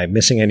trying, am I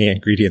missing any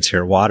ingredients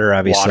here? Water,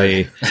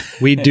 obviously.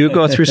 We do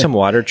go through some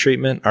water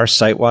treatment. Our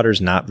site water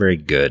is not very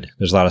good.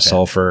 There's a lot of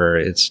sulfur.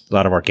 It's a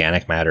lot of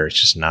organic matter.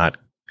 It's just not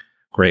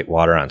great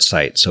water on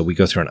site. So we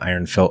go through an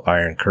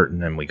iron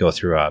curtain, and we go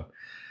through a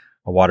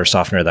water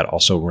softener that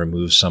also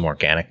removes some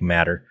organic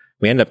matter.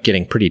 We end up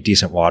getting pretty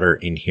decent water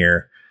in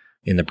here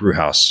in the brew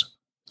house.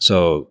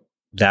 So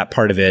that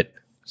part of it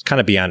is kind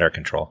of beyond our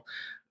control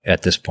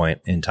at this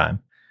point in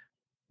time.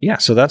 Yeah,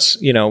 so that's,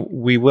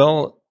 we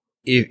will,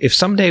 if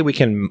someday we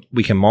can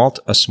malt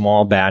a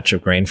small batch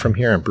of grain from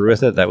here and brew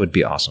with it, that would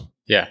be awesome.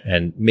 Yeah.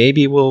 And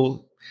maybe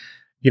we'll,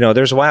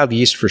 there's wild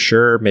yeast for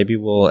sure. Maybe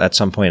we'll at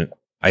some point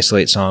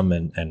isolate some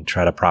and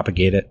try to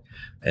propagate it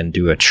and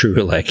do a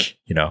true,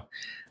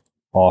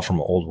 all from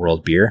old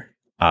world beer.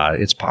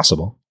 It's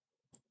possible.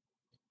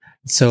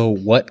 So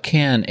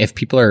if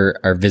people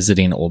are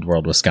visiting Old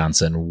World,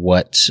 Wisconsin,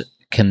 what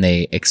can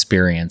they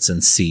experience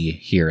and see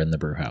here in the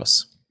brew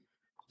house?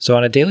 So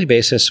on a daily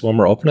basis, when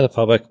we're open to the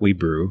public, we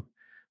brew.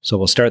 So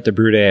we'll start the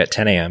brew day at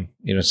 10 a.m.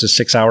 It's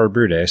a 6-hour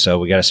brew day, so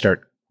we got to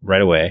start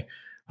right away.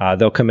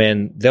 They'll come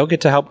in. They'll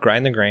get to help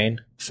grind the grain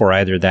for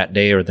either that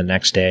day or the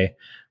next day.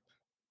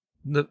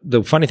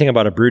 The funny thing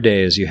about a brew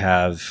day is you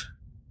have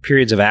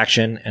periods of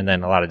action and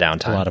then a lot of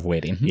downtime. A lot of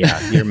waiting.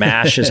 Yeah, your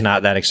mash is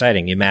not that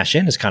exciting. You mash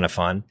in is kind of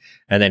fun,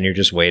 and then you're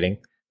just waiting.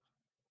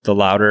 The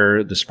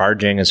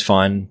sparging is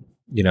fun.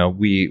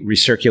 We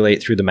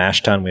recirculate through the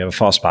mash tun. We have a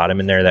false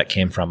bottom in there that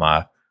came from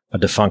a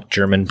defunct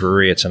German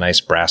brewery. It's a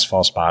nice brass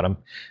false bottom.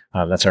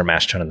 That's our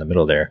mash tun in the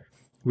middle there.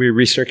 We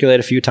recirculate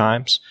a few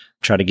times,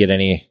 try to get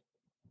any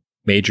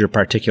major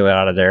particulate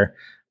out of there.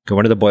 Go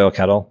into the boil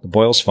kettle. The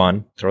boil's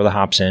fun. Throw the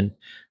hops in.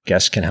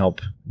 Guests can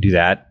help do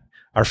that.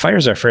 Our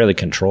fires are fairly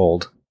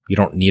controlled. You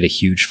don't need a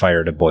huge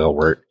fire to boil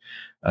wort,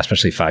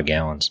 especially 5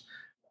 gallons.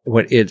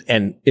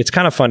 And it's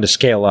kind of fun to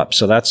scale up.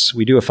 So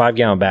we do a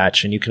 5-gallon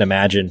batch, and you can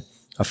imagine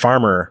a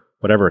farmer,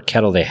 whatever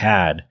kettle they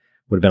had,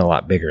 would have been a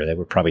lot bigger. They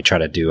would probably try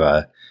to do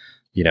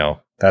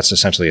that's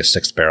essentially a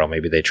 6th barrel.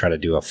 Maybe they try to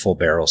do a full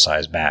barrel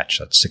size batch.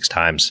 That's 6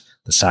 times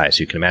the size.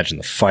 So you can imagine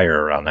the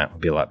fire around that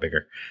would be a lot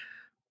bigger.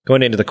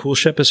 Going into the cool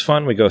ship is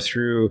fun. We go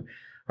through,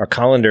 our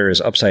colander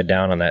is upside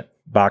down on that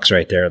box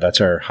right there.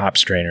 That's our hop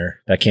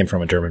strainer. That came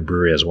from a German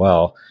brewery as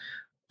well.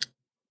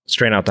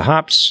 Strain out the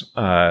hops.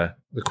 The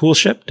cool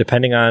ship,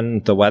 depending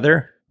on the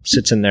weather,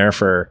 sits in there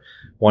for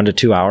 1 to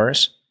 2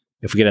 hours.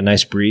 If we get a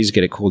nice breeze,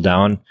 get it cooled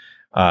down,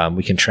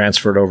 We can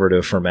transfer it over to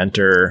a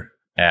fermenter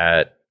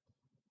at,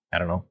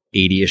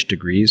 80-ish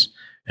degrees.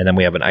 And then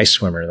we have an ice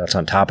swimmer that's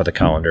on top of the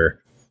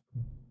colander.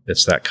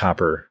 It's that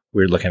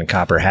weird looking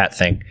copper hat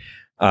thing.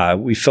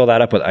 We fill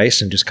that up with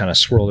ice and just kind of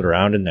swirl it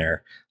around in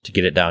there to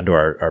get it down to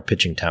our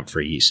pitching temp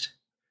for yeast.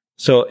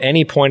 So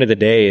any point of the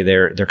day,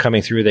 they're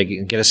coming through, they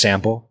can get a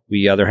sample.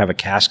 We either have a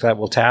cask that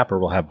we'll tap or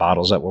we'll have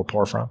bottles that we'll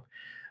pour from.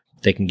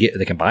 They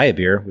can buy a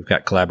beer. We've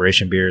got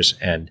collaboration beers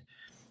and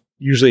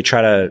usually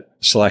try to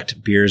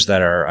select beers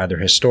that are either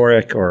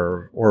historic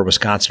or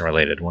Wisconsin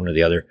related, one or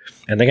the other.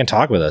 And they can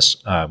talk with us.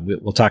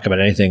 We'll talk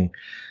about anything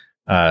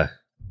beer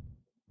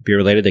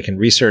related. They can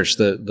research.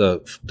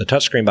 The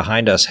touchscreen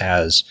behind us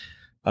has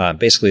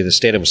basically the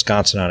state of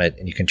Wisconsin on it,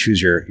 and you can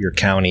choose your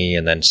county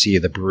and then see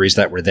the breweries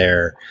that were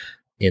there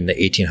in the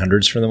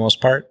 1800s for the most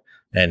part.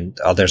 And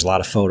there's a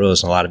lot of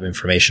photos and a lot of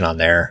information on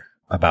there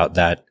about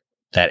that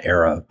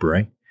era of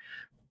brewing.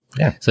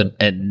 Yeah. So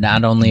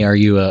not only are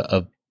you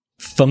a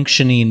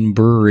functioning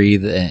brewery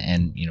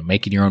and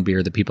making your own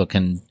beer that people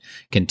can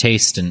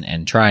taste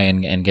and try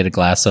and get a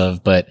glass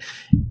of, but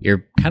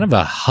you're kind of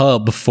a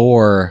hub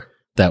for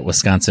that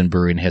Wisconsin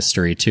brewing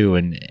history too.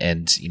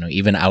 And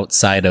even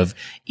outside of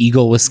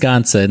Eagle,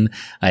 Wisconsin,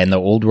 and the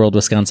Old World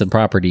Wisconsin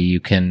property, you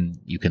can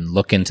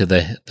look into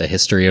the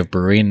history of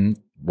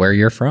brewing where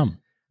you're from.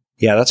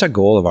 Yeah, that's a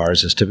goal of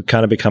ours, is to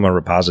kind of become a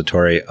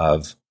repository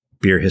of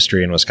beer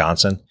history in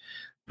Wisconsin,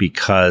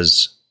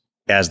 because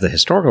as the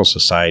historical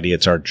society,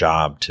 it's our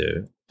job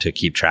to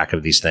keep track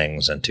of these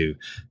things and to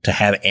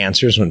have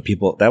answers when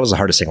people. That was the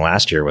hardest thing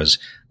last year, was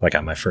like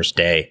on my first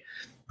day,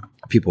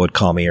 people would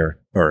call me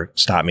or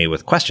stop me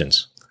with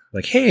questions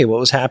like, "Hey, what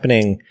was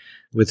happening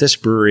with this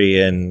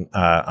brewery on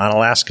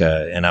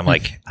Alaska?" And I'm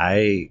like,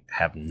 "I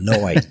have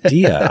no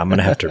idea. I'm going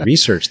to have to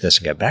research this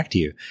and get back to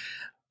you."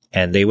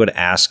 And they would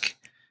ask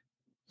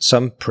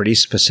some pretty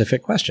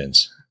specific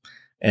questions.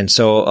 And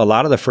so a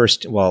lot of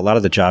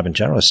the job in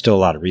general is still a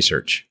lot of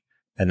research.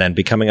 And then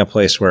becoming a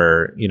place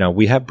where,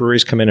 we have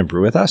breweries come in and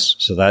brew with us.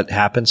 So that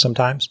happens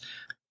sometimes.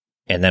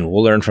 And then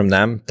we'll learn from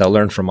them. They'll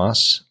learn from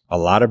us. A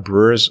lot of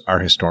brewers are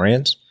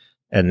historians,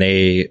 and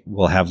they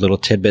will have little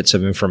tidbits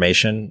of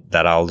information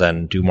that I'll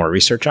then do more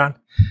research on.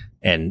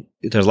 And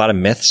there's a lot of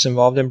myths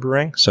involved in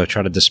brewing. So I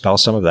try to dispel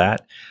some of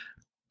that,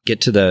 get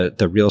to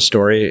the real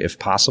story if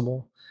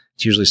possible.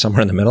 It's usually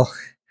somewhere in the middle.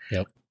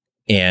 Yep.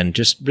 And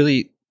just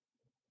really,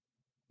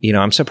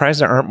 I'm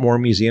surprised there aren't more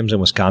museums in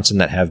Wisconsin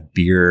that have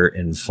beer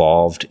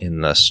involved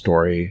in the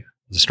stories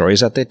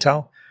that they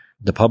tell.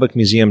 The Public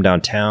Museum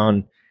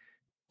downtown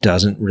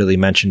doesn't really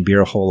mention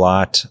beer a whole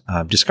lot.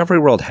 Discovery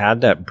World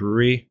had that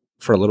brewery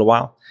for a little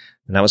while,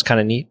 and that was kind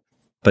of neat.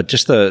 But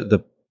just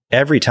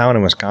every town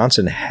in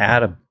Wisconsin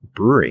had a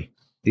brewery,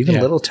 even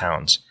little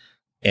towns.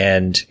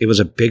 And it was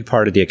a big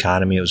part of the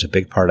economy. It was a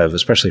big part of,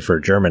 especially for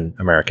German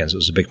Americans, it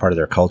was a big part of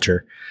their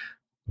culture.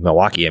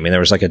 Milwaukee, there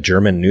was like a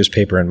German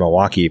newspaper in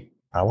Milwaukee,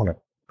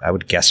 I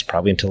would guess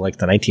probably until like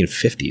the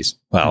 1950s.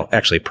 Well,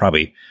 actually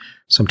probably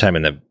sometime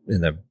in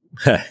the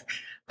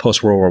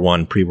post World War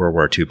I, pre World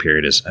War II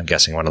period is, I'm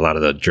guessing, when a lot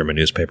of the German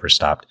newspapers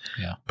stopped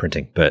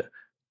printing. But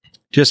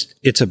just,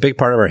 it's a big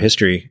part of our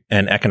history,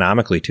 and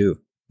economically too.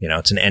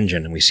 It's an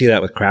engine, and we see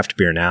that with craft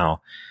beer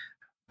now.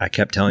 I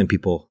kept telling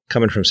people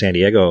coming from San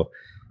Diego,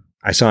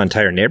 I saw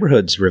entire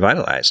neighborhoods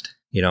revitalized.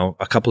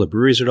 A couple of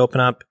breweries would open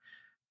up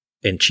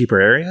in cheaper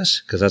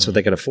areas because that's what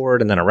they could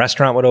afford. And then a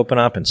restaurant would open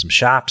up and some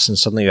shops, and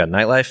suddenly you had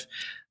nightlife.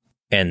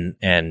 And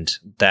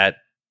that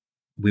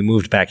we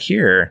moved back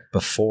here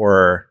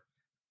before,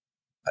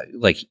 I'm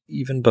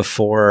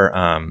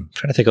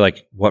trying to think of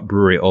like what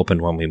brewery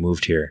opened when we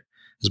moved here.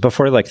 It was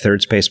before like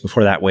Third Space,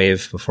 before that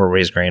wave, before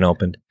Raised Grain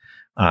opened.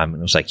 And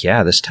it was like,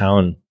 this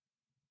town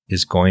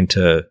is going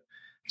to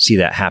see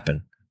that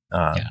happen.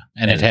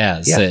 And it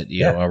has,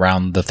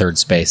 around the Third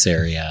Space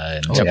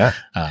area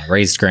and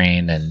Raised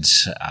Grain and,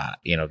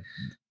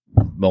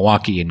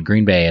 Milwaukee and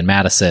Green Bay and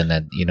Madison.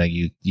 And,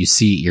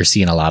 you're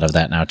seeing a lot of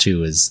that now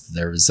too, is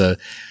there was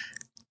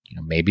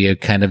maybe a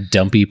kind of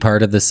dumpy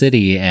part of the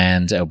city,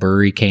 and a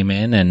brewery came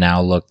in, and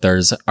now look,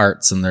 there's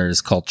arts and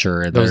there's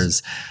culture and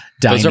there's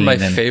dining. Those are my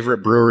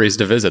favorite breweries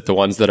to visit. The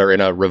ones that are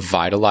in a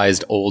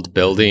revitalized old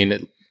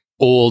building,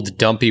 old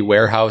dumpy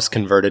warehouse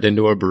converted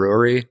into a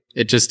brewery.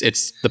 It's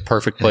the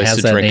perfect place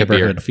to drink a beer.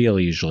 Neighborhood feel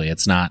usually.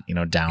 It's not,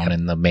 down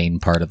in the main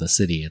part of the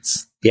city.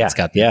 It's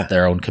got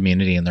their own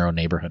community and their own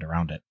neighborhood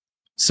around it.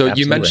 So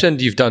Absolutely. You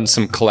mentioned you've done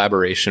some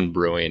collaboration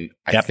brewing.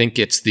 I think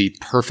it's the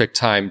perfect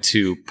time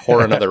to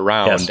pour another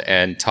round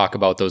and talk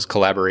about those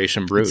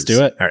collaboration brews. Let's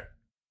do it. All right.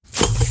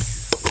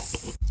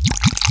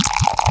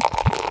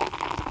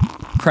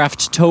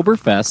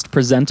 Crafttoberfest,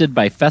 presented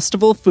by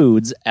Festival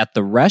Foods at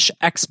the Resch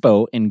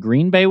Expo in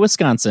Green Bay,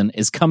 Wisconsin,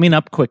 is coming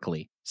up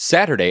quickly.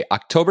 Saturday,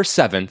 October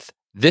 7th,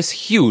 this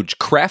huge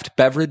craft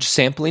beverage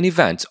sampling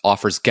event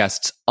offers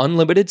guests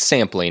unlimited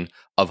sampling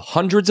of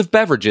hundreds of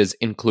beverages,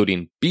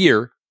 including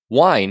beer,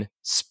 wine,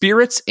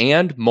 spirits,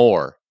 and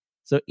more.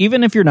 So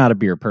even if you're not a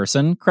beer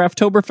person,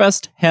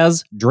 Crafttoberfest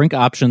has drink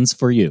options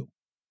for you.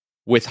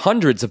 With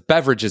hundreds of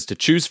beverages to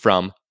choose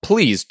from,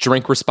 Please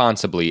drink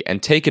responsibly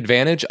and take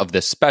advantage of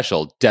this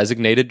special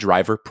designated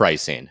driver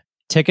pricing.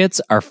 Tickets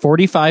are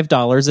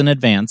 $45 in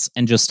advance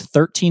and just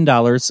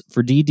 $13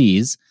 for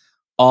DDs.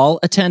 All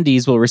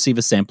attendees will receive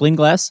a sampling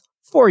glass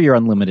for your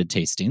unlimited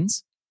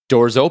tastings.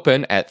 Doors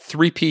open at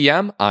 3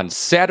 p.m. on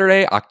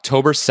Saturday,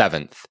 October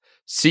 7th.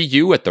 See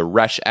you at the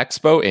Resch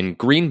Expo in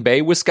Green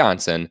Bay,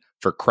 Wisconsin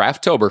for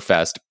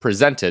Crafttoberfest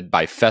presented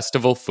by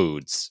Festival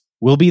Foods.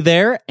 We'll be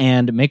there,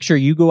 and make sure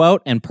you go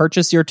out and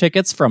purchase your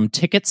tickets from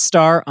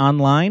Ticketstar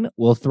online.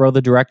 We'll throw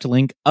the direct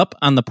link up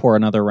on the Pour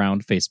Another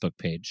Round Facebook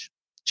page.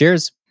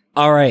 Cheers.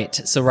 All right.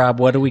 So, Rob,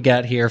 what do we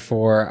got here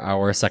for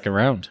our second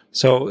round?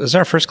 So this is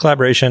our first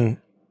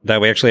collaboration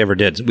that we actually ever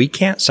did. We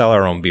can't sell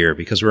our own beer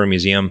because we're a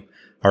museum.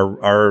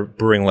 Our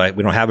brewing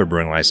we don't have a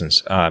brewing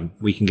license.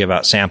 We can give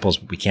out samples,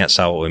 but we can't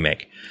sell what we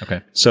make.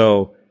 Okay.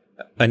 So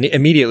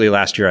immediately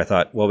last year, I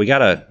thought, well,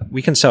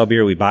 we can sell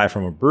beer we buy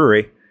from a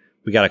brewery.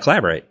 We got to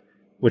collaborate,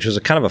 which was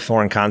a kind of a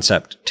foreign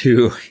concept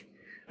to.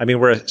 I mean,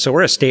 we're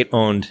a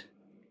state-owned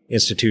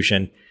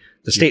institution.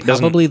 The state You're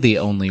probably the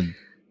only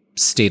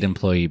state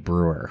employee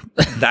brewer.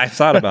 I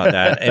thought about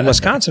that. In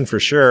Wisconsin, for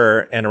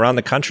sure, and around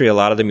the country, a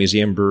lot of the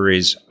museum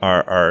breweries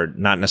are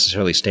not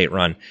necessarily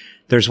state-run.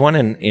 There's one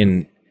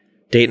in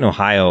Dayton,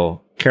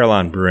 Ohio,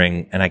 Carillon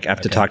Brewing, and I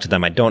have to talk to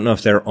them. I don't know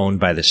if they're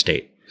owned by the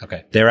state.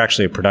 Okay. They're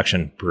actually a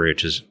production brewery,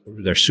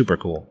 they're super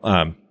cool,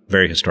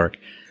 very historic.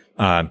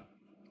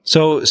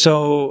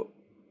 So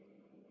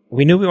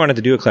we knew we wanted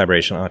to do a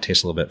collaboration. I'll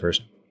taste a little bit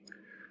first.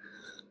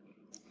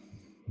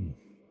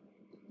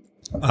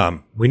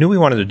 We knew we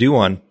wanted to do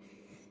one.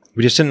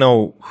 We just didn't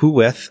know who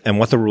with and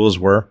what the rules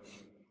were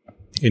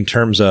in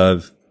terms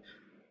of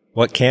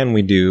what can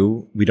we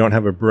do. We don't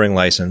have a brewing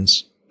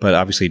license, but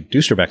obviously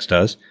Dusterbeck's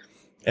does.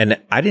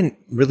 And I didn't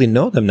really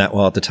know them that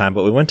well at the time,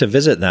 but we went to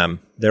visit them.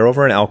 They're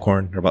over in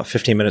Elkhorn. They're about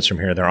 15 minutes from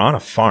here. They're on a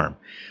farm.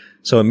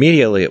 So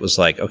immediately it was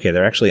like, okay,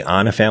 they're actually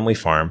on a family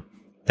farm.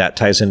 That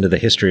ties into the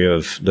history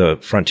of the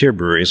frontier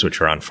breweries, which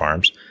are on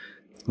farms.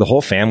 The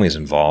whole family's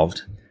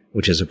involved,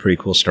 which is a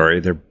pretty cool story.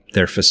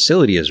 Their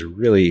facility is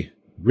really,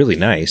 really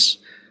nice.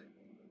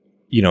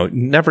 You know,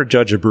 never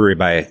judge a brewery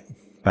by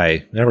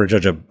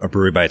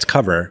its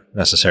cover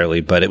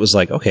necessarily, but it was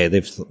like, okay,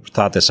 they've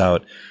thought this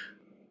out.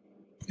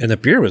 And the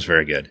beer was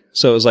very good.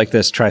 So it was like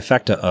this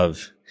trifecta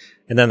of,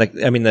 and then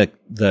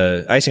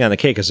the icing on the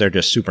cake is they're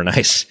just super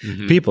nice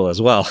people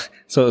as well.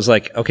 So it was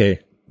like, okay,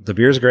 the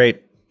beer's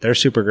great. They're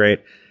super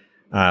great.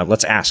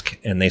 Let's ask.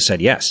 And they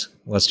said, yes,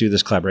 let's do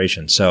this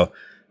collaboration. So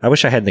I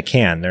wish I had the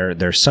can.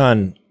 Their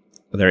son,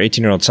 their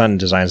 18-year-old son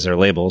designs their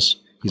labels.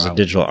 He's a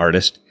digital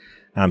artist.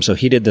 So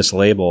he did this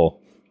label.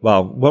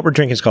 Well, what we're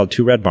drinking is called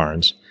Two Red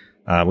Barns.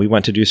 We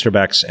went to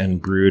Dusterbeck's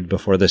and brewed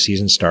before the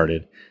season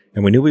started.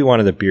 And we knew we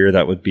wanted a beer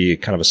that would be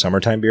kind of a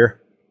summertime beer.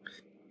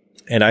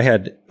 And I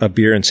had a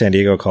beer in San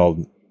Diego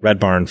called Red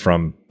Barn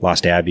from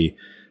Lost Abbey,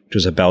 which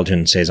was a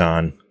Belgian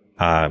Saison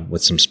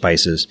with some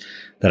spices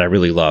that I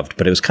really loved.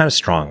 But it was kind of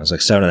strong. It was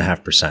like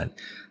 7.5%.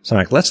 So I'm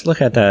like, let's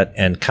look at that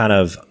and kind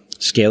of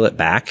scale it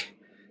back.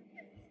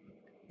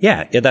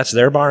 Yeah, that's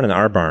their barn and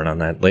our barn on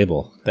that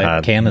label.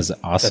 That can is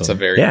awesome. That's a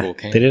very cool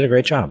can. They did a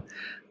great job.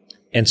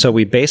 And so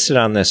we based it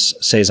on this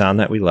Saison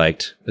that we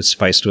liked. It's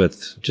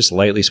just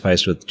lightly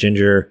spiced with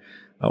ginger,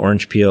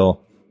 orange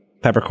peel,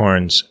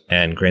 peppercorns,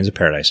 and grains of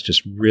paradise.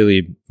 Just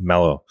really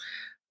mellow.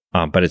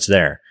 But it's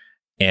there.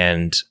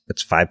 And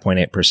it's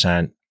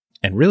 5.8%.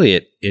 And really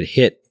it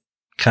hit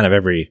kind of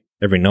every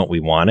note we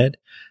wanted.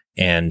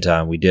 And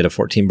we did a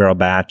 14-barrel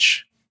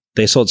batch.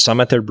 They sold some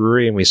at their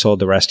brewery and we sold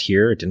the rest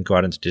here. It didn't go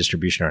out into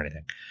distribution or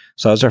anything.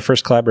 So that was our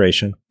first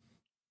collaboration.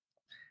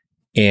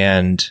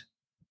 And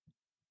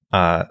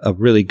a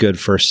really good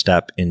first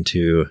step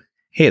into,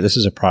 hey, this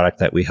is a product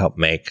that we help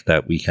make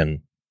that we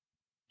can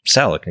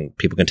sell.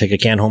 People can take a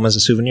can home as a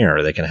souvenir,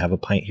 or they can have a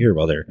pint here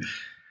while they're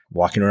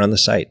walking around the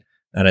site.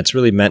 And it's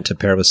really meant to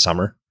pair with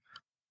summer.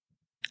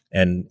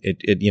 And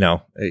it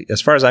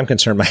as far as I'm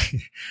concerned,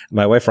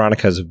 my wife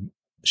Veronica,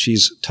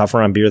 she's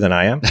tougher on beer than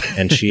I am,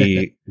 and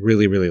she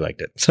really, really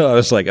liked it. So I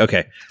was like,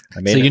 okay,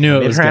 I made it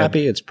was her good.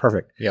 happy. It's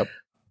perfect. Yep.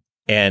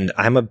 And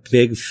I'm a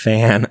big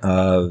fan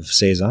of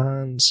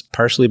Saisons,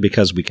 partially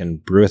because we can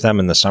brew with them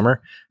in the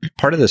summer.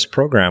 Part of this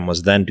program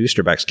was then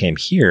Dusterbeck's came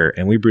here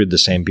and we brewed the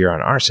same beer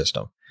on our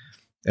system.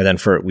 And then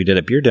we did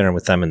a beer dinner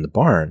with them in the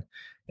barn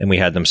and we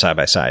had them side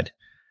by side.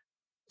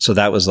 So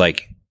that was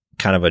like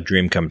kind of a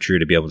dream come true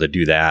to be able to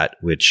do that,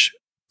 which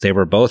they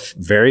were both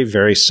very,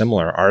 very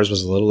similar. Ours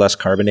was a little less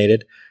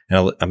carbonated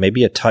and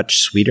maybe a touch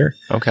sweeter.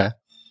 Okay.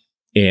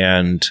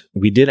 And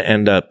we did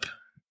end up,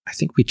 I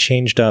think we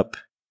changed up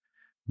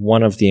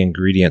one of the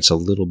ingredients a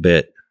little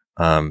bit.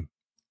 I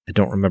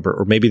don't remember,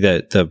 or maybe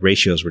the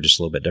ratios were just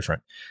a little bit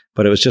different,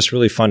 but it was just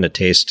really fun to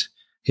taste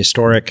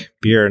historic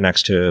beer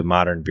next to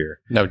modern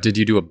beer. Now, did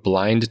you do a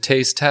blind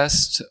taste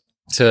test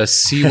to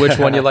see which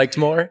one you liked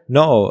more?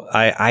 No,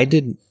 I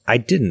didn't.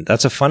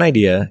 That's a fun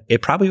idea.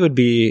 It probably would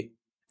be,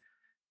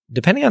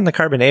 depending on the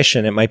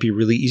carbonation, it might be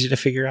really easy to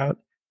figure out,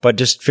 but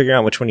just figuring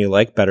out which one you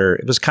like better.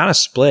 It was kind of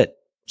split.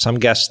 Some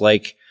guests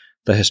like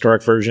the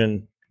historic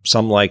version.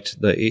 Some liked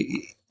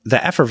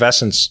the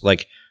effervescence,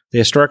 like the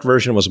historic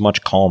version was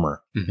much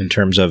calmer in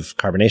terms of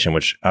carbonation,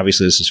 which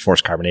obviously this is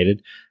forced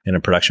carbonated in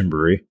a production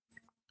brewery.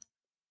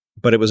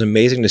 But it was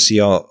amazing to see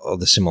all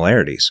the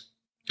similarities.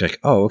 Like,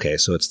 oh, okay,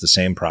 so it's the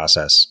same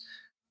process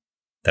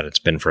that it's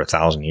been for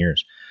 1,000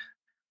 years.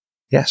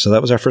 Yeah, so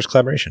that was our first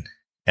collaboration.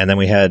 And then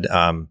we had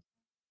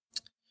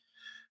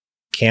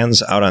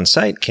cans out on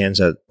site,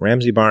 cans at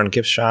Ramsey Barn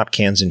gift shop,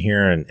 cans in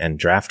here and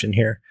draft in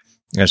here.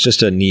 And it's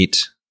just a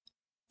neat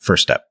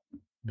first step.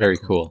 Very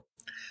cool.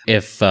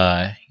 If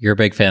you're a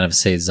big fan of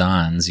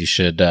saisons, you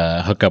should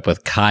hook up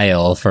with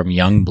Kyle from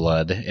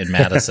Youngblood in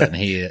Madison.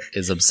 He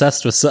is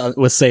obsessed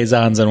with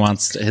saisons and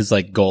wants his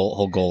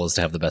whole goal is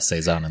to have the best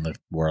saison in the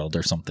world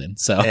or something.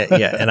 So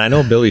Yeah, and I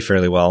know Billy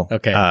fairly well.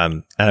 Okay,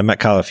 and I met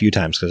Kyle a few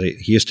times because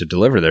he used to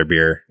deliver their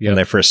beer when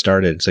they first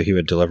started. So he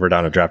would deliver it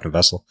on a draft and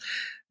vessel,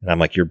 and I'm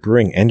like, "You're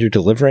brewing and you're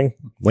delivering?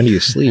 When do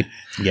you sleep?"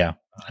 Yeah,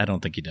 I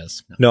don't think he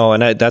does. No,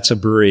 and that's a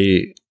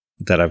brewery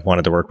that I've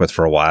wanted to work with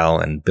for a while,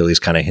 and Billy's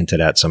kind of hinted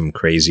at some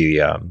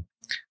crazy,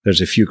 there's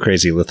a few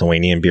crazy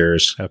Lithuanian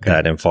beers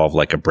that involve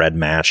like a bread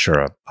mash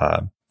or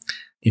a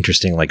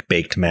interesting like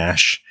baked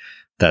mash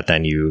that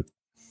then you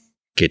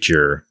get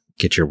your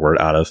wort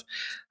out of.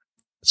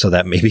 So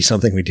that may be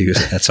something we do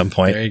at some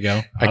point. There you go.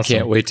 Awesome. I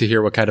can't wait to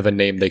hear what kind of a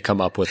name they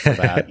come up with for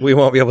that. We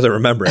won't be able to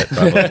remember it,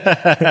 probably.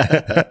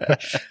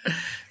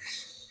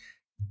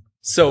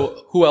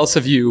 So who else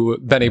have you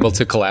been able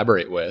to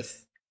collaborate with?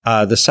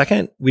 The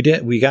second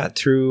we got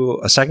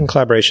through a second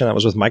collaboration that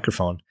was with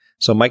Microphone.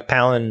 So Mike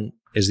Palin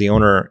is the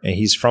owner and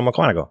he's from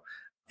Aquanago,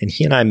 and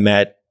he and I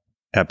met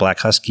at Black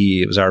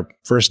Husky. It was our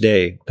first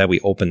day that we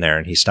opened there,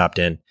 and he stopped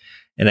in,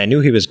 and I knew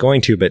he was going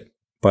to,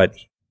 but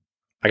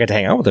I got to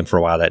hang out with him for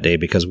a while that day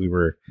because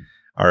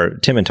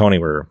Tim and Tony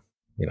were,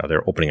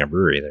 they're opening a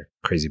brewery. They're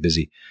crazy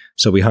busy.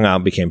 So we hung out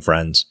and became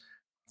friends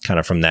kind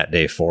of from that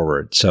day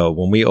forward. So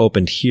when we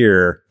opened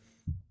here,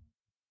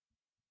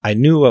 I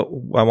knew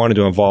I wanted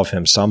to involve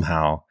him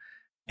somehow,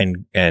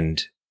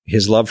 and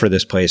his love for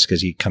this place,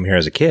 because he'd come here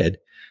as a kid,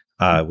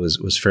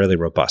 was fairly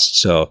robust.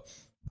 So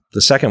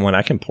the second one,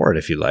 I can pour it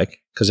if you'd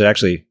like, because it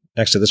actually,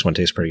 next to this one,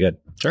 tastes pretty good.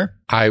 Sure.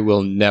 I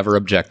will never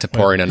object to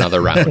pouring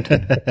another round.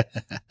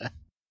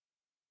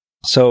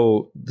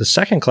 So the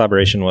second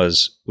collaboration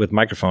was with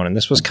Microphone, and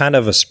this was kind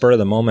of a spur of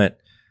the moment.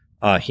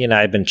 He and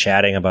I had been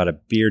chatting about a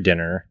beer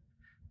dinner.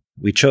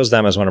 We chose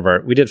them as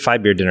we did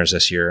 5 beer dinners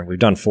this year. We've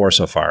done 4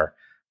 so far.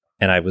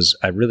 And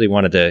I really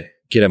wanted to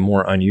get a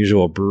more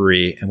unusual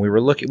brewery, and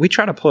we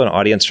try to pull an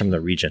audience from the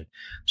region.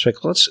 So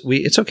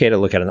it's okay to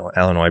look at an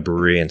Illinois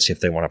brewery and see if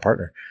they want to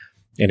partner.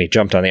 And he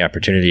jumped on the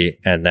opportunity,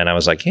 and then I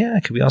was like, yeah,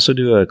 could we also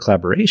do a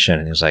collaboration?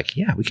 And he was like,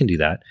 yeah, we can do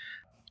that.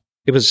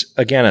 It was,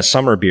 again, a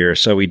summer beer,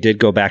 so we did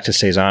go back to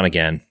saison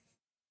again,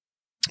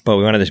 but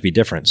we wanted it to be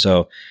different.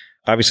 So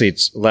obviously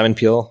it's lemon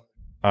peel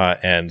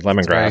and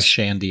lemongrass. Very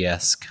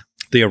shandy-esque.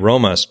 The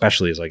aroma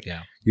especially is like,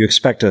 you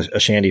expect a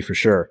shandy for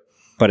sure,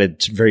 but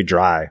it's very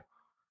dry.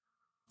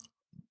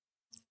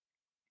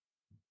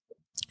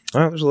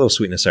 Oh, there's a little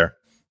sweetness there.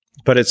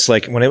 But it's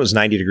like when it was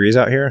 90 degrees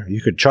out here,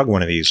 you could chug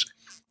one of these.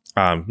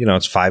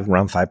 It's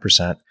around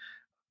 5%.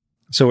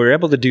 So we were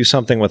able to do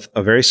something with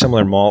a very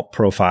similar malt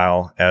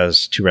profile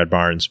as Two Red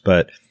Barns,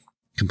 but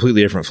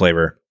completely different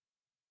flavor.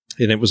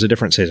 And it was a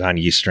different saison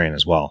yeast strain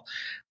as well.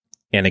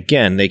 And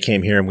again, they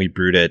came here and we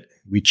brewed it.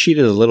 We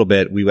cheated a little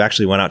bit. We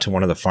actually went out to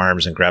one of the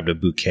farms and grabbed a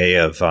bouquet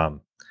of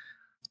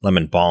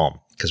lemon balm,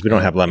 because we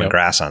don't have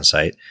lemongrass on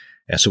site.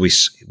 And so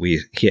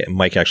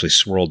Mike actually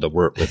swirled the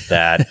wort with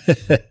that.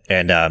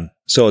 And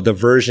so the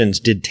versions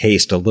did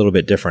taste a little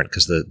bit different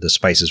because the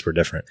spices were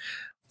different.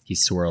 He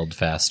swirled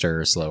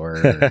faster or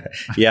slower.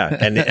 Yeah.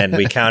 And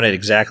we counted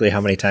exactly how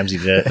many times he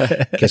did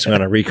it in case we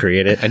want to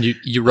recreate it. And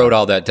you wrote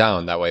all that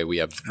down. That way we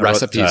have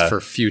recipes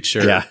for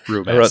future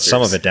brewmasters. I wrote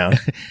some of it down.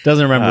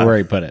 Doesn't remember where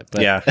he put it.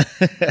 But. Yeah.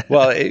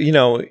 Well,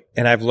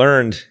 and I've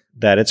learned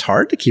that it's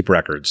hard to keep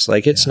records.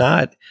 Like it's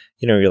not,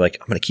 you're like,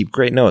 I'm going to keep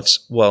great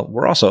notes. Well,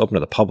 we're also open to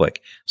the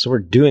public. So we're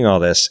doing all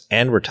this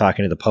and we're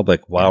talking to the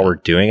public while we're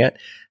doing it.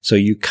 So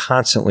you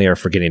constantly are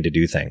forgetting to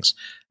do things.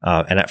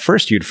 And at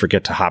first you'd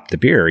forget to hop the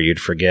beer.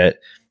 You'd forget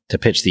to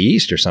pitch the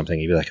yeast or something.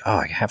 You'd be like, oh,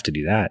 I have to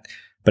do that.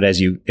 But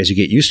as you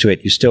get used to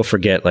it, you still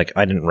forget, like,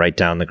 I didn't write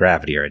down the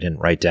gravity, or I didn't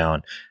write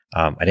down,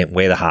 I didn't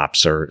weigh the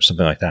hops or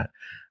something like that.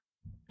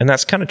 And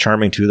that's kind of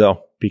charming too,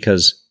 though,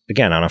 because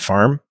again, on a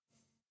farm,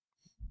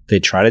 they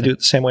try to do it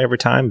the same way every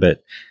time,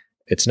 but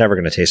it's never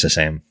going to taste the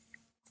same.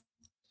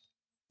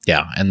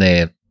 Yeah.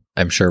 And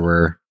I'm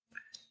sure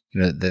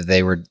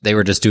they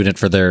were just doing it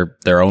for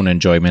their own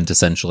enjoyment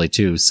essentially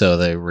too. So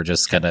they were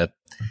just kind of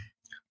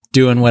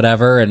doing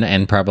whatever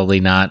and probably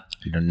not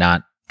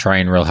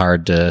trying real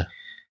hard to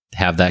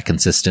have that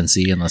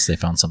consistency unless they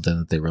found something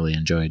that they really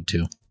enjoyed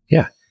too.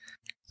 Yeah.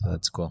 So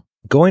that's cool.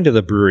 Going to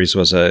the breweries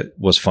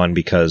was fun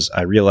because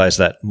I realized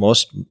that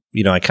most,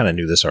 I kind of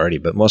knew this already,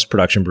 but most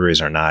production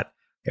breweries are not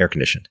air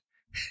conditioned.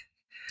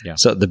 Yeah.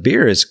 So the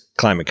beer is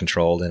climate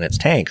controlled in its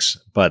tanks,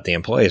 but the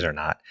employees are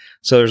not.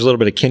 So there's a little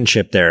bit of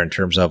kinship there in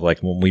terms of,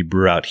 like, when we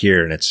brew out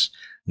here and it's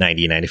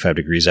 90, 95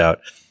 degrees out,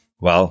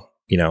 well,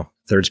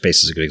 third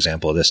space is a good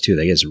example of this too.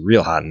 They get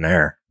real hot in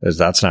there.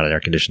 That's not an air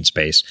conditioned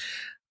space.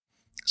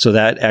 So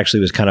that actually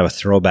was kind of a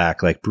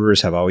throwback. Like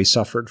brewers have always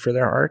suffered for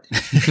their art.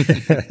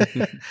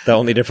 The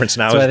only difference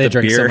now is they the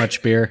drink beer. so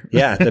much beer.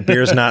 Yeah, the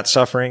beer's not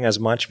suffering as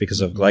much because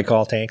of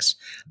glycol tanks,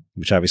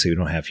 which obviously we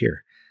don't have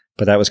here.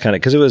 But that was kind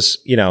of because it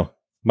was,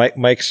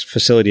 Mike's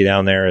facility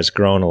down there has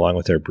grown along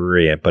with their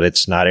brewery, but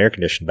it's not air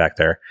conditioned back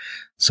there.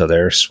 So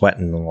they're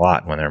sweating a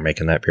lot when they're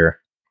making that beer.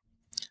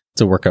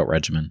 It's a workout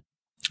regimen.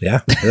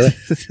 Yeah, really.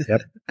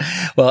 Yep.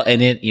 Well,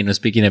 and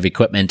speaking of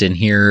equipment in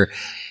here,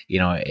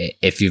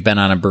 if you've been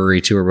on a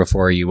brewery tour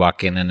before, you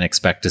walk in and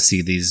expect to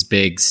see these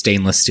big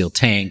stainless steel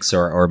tanks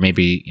or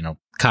maybe,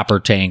 copper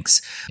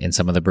tanks in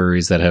some of the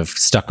breweries that have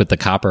stuck with the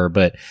copper,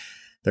 but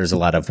there's a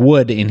lot of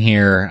wood in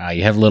here.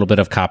 You have a little bit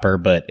of copper,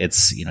 but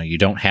it's, you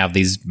don't have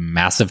these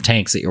massive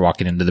tanks that you're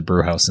walking into the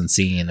brew house and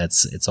seeing.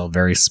 It's all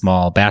very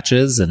small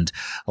batches and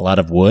a lot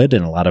of wood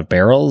and a lot of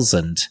barrels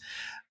and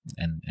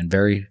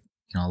very,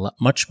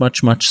 much,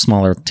 much, much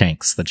smaller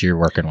tanks that you're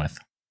working with.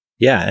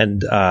 Yeah.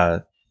 And,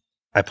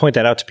 I point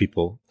that out to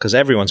people because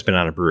everyone's been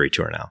on a brewery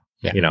tour now.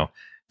 Yeah.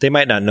 They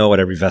might not know what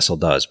every vessel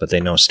does, but they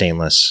know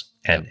stainless.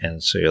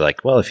 And so you're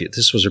like, well, if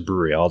this was a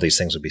brewery, all these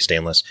things would be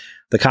stainless.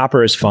 The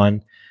copper is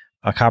fun.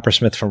 A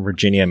coppersmith from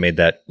Virginia made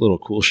that little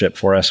cool ship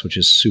for us, which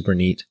is super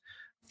neat.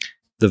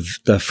 The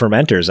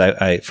fermenters,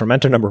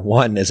 fermenter number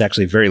 1 is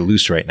actually very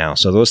loose right now.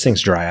 So those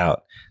things dry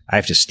out. I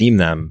have to steam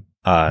them.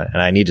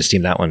 And I need to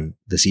steam that one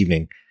this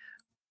evening.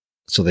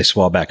 So they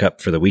swell back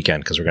up for the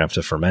weekend because we're going to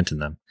have to ferment in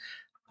them.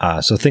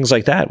 So things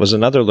like that was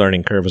another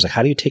learning curve. Was like,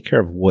 how do you take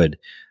care of wood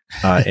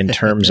in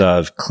terms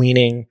of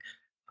cleaning,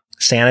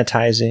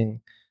 sanitizing,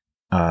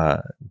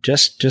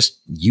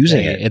 just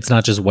using it. It's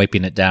not just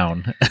wiping it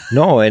down.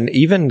 No, and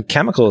even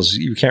chemicals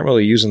you can't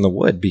really use in the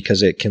wood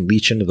because it can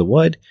leach into the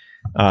wood.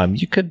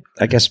 You could,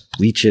 I guess,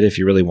 bleach it if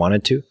you really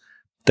wanted to.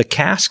 The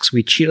casks,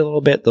 we cheat a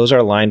little bit. Those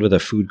are lined with a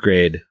food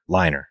grade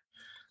liner.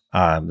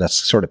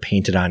 That's sort of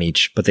painted on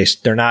each, but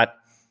they're not.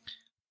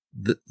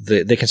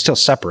 They can still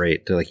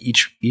separate. They're like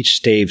each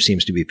stave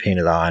seems to be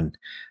painted on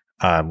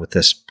with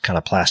this kind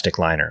of plastic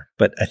liner.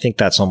 But I think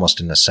that's almost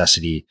a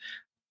necessity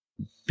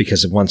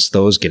because once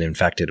those get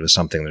infected with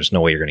something, there's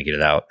no way you're going to get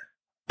it out.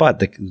 But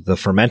the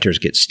fermenters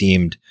get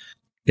steamed.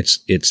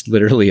 It's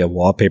literally a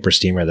wallpaper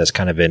steamer that's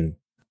kind of been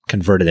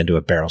converted into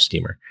a barrel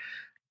steamer.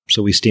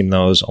 So we steam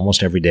those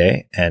almost every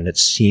day, and it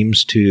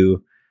seems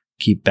to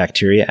keep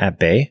bacteria at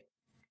bay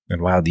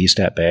and wild yeast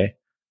at bay.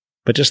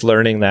 But just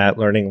learning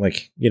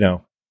like,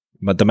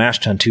 but the mash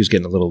tun too is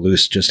getting a little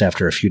loose just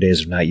after a few days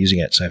of not using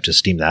it. So I have to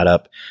steam that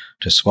up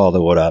to swallow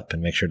the wood up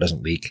and make sure it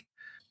doesn't leak.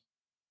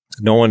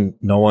 No one,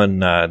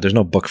 there's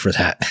no book for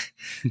that.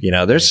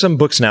 There's some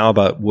books now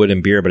about wood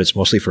and beer, but it's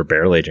mostly for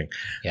barrel aging.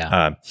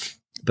 Yeah.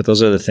 But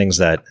those are the things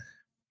that,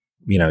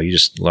 you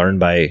just learn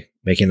by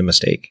making the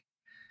mistake.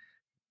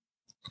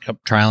 Yep.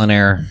 Trial and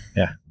error.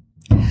 Yeah.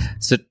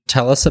 So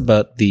tell us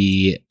about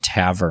the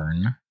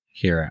tavern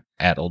here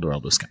at Old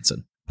World,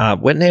 Wisconsin.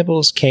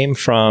 Whitnable's came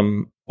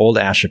from Old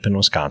Ashipin,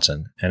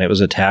 Wisconsin, and it was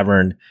a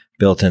tavern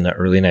built in the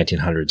early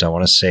 1900s. I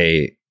want to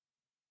say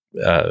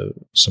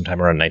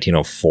sometime around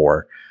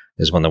 1904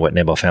 is when the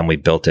Whitnable family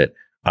built it.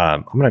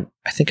 I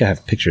think I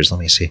have pictures. Let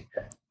me see.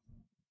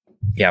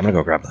 Yeah, I'm going to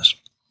go grab those.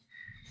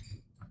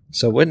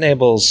 So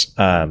Whitnable's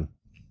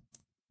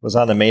was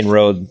on the main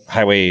road,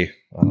 highway,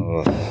 I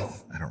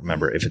don't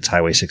remember if it's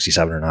Highway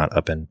 67 or not,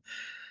 up in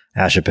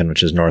Ashipin,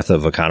 which is north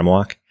of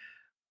Oconomowoc.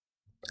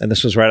 And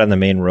this was right on the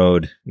main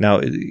road. Now,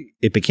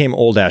 it became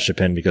Old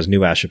Ashipin because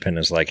New Ashipin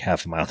is like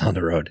half a mile down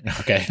the road.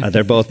 Okay.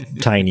 They're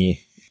both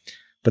tiny.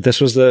 But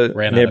this was the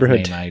neighborhood.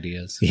 Out of name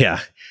ideas.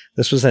 Yeah.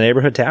 This was the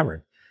neighborhood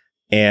tavern.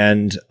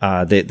 And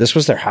this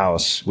was their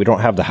house. We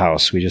don't have the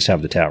house. We just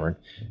have the tavern.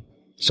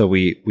 So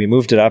we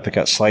moved it up. It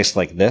got sliced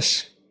like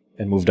this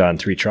and moved on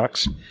 3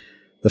 trucks.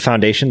 The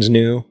foundation's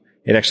new.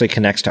 It actually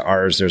connects to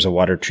ours. There's a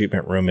water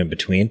treatment room in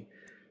between.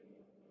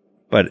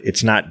 But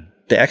it's not,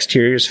 the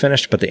exterior is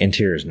finished, but the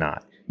interior is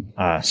not.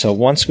 So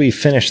once we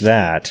finish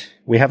that,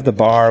 we have the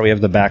bar, we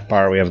have the back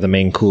bar, we have the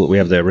main we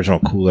have the original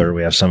cooler,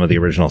 we have some of the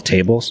original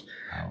tables.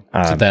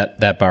 So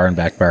that bar and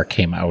back bar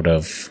came out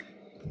of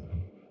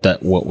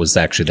what was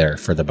actually there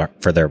for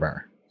their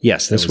bar.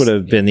 Yes, this would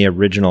have been the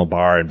original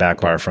bar and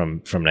back bar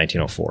from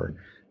 1904.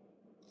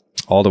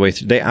 All the way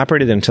through. They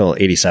operated until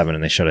 87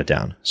 and they shut it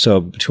down. So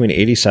between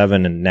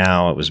 87 and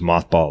now it was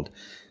mothballed.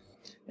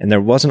 And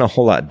there wasn't a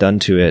whole lot done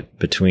to it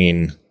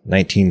between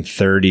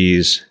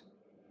 1930s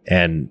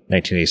and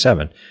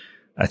 1987.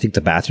 I think the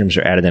bathrooms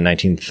are added in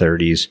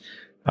 1930s.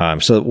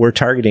 So we're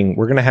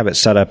going to have it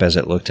set up as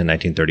it looked in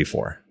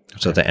 1934. Okay.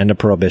 So at the end of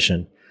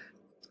Prohibition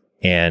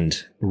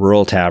and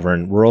rural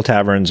tavern. Rural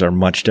taverns are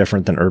much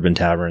different than urban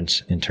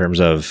taverns in terms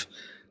of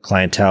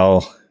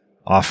clientele,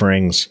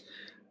 offerings,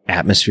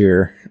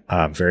 atmosphere,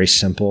 very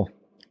simple,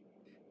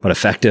 but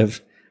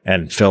effective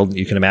and filled,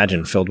 you can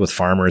imagine, filled with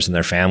farmers and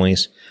their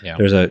families. Yeah.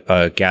 There's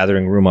a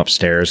gathering room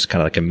upstairs,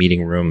 kind of like a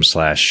meeting room /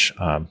 I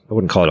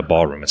wouldn't call it a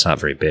ballroom. It's not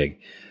very big.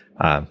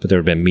 But there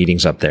have been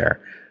meetings up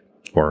there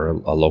or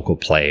a local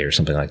play or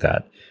something like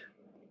that.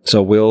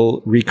 So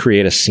we'll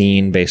recreate a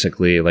scene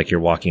basically like you're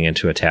walking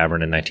into a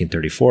tavern in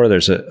 1934.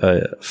 There's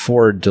a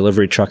Ford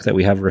delivery truck that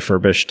we have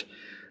refurbished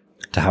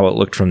to how it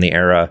looked from the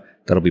era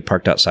that'll be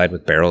parked outside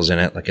with barrels in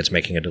it like it's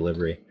making a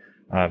delivery.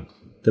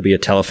 There'll be a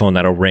telephone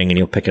that'll ring and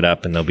you'll pick it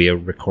up and there'll be a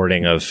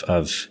recording of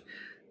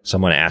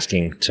someone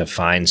asking to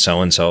find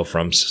so-and-so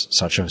from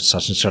such and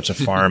such a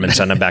farm and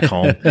send them back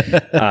home.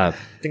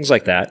 Things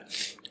like that.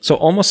 So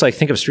almost like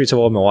think of Streets of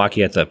Old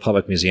Milwaukee at the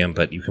Public Museum,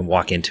 but you can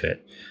walk into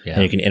it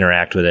and you can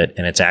interact with it.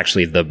 And it's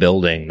actually the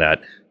building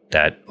that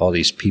all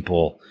these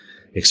people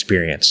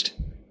experienced.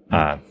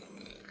 That's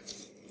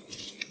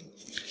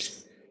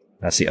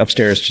the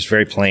upstairs, just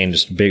very plain,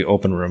 just a big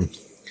open room.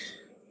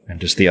 And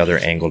just the other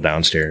angle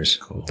downstairs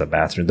with the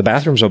bathroom. The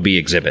bathrooms will be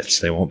exhibits.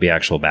 They won't be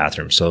actual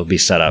bathrooms. So they'll be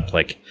set up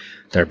like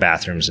their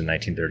bathrooms in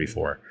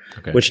 1934.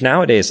 Okay. Which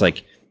nowadays,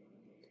 like,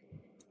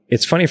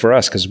 it's funny for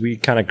us because we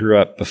kind of grew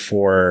up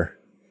before,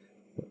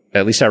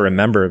 at least I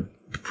remember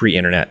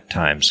pre-internet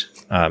times.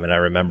 And I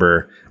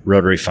remember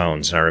rotary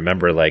phones and I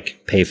remember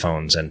like pay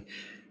phones. And,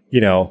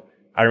 you know,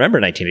 I remember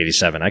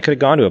 1987. I could have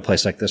gone to a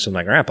place like this with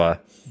my grandpa.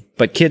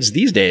 But kids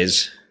these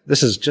days,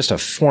 this is just a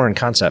foreign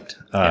concept.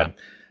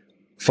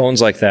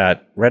 Phones like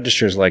that,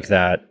 registers like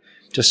that,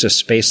 just a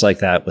space like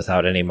that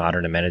without any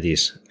modern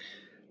amenities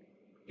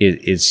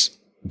is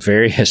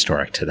very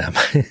historic to them.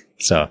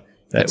 So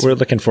we're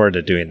looking forward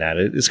to doing that.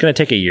 It's going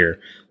to take a year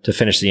to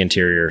finish the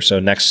interior. So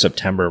next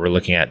September, we're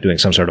looking at doing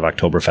some sort of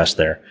Oktoberfest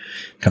there,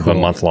 kind of a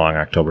month-long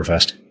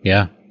Oktoberfest.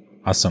 Yeah.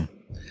 Awesome.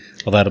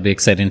 Well, that'll be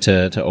exciting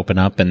to open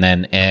up.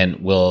 And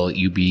will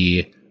you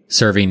be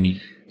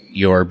serving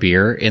your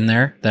beer in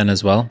there then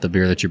as well? The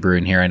beer that you're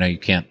brewing here? I know you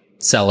can't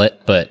sell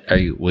it, but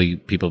will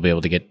people be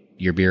able to get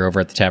your beer over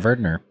at the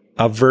tavern or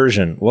a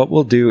version? What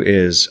we'll do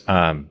is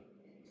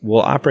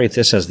we'll operate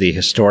this as the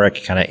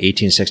historic kind of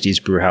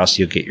 1860s brew house.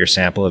 You'll get your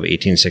sample of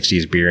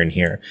 1860s beer in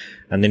here,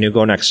 and then you'll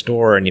go next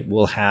door and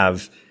we're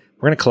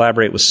going to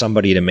collaborate with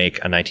somebody to make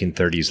a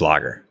 1930s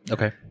lager.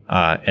 Okay,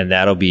 and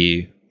that'll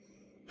be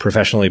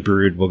professionally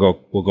brewed. We'll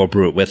go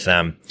brew it with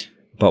them,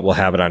 but we'll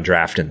have it on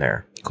draft in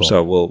there. Cool.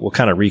 So we'll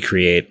kind of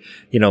recreate,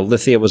 you know,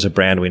 Lithia was a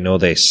brand we know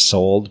they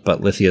sold,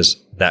 but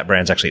that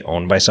brand's actually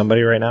owned by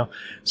somebody right now.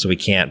 So we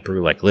can't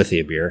brew like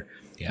Lithia beer.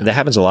 Yeah. And that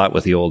happens a lot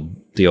with the old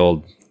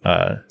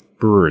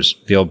brewers,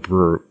 the old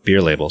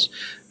beer labels.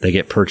 They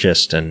get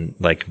purchased and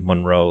like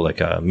Monroe, like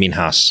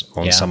Minhas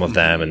owns some of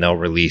them and they'll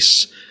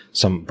release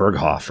some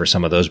Berghoff or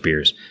some of those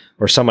beers,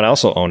 or someone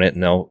else will own it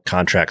and they'll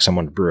contract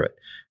someone to brew it.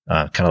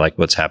 Kind of like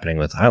what's happening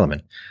with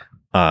Heilemann,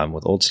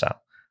 with Old Style.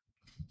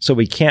 So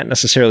we can't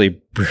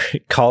necessarily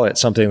call it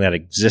something that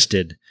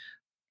existed,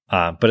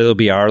 but it'll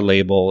be our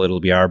label. It'll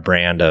be our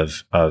brand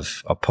of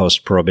a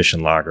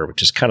post-prohibition lager,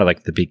 which is kind of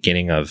like the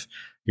beginning of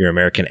your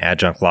American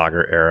adjunct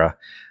lager era.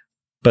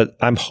 But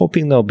I'm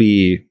hoping there'll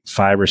be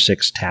 5 or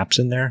 6 taps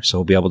in there. So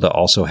we'll be able to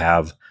also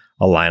have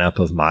a lineup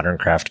of modern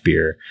craft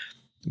beer,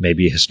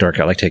 maybe historic.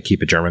 I like to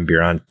keep a German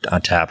beer on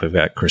tap. We've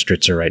got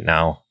Kostritzer right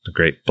now, the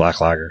great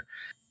black lager.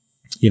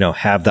 You know,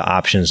 have the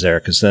options there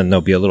because then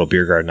there'll be a little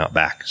beer garden out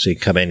back. So you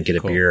come in, get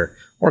a beer,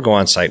 or go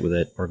on site with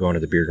it, or go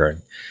into the beer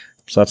garden.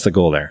 So that's the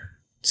goal there.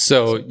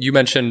 So you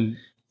mentioned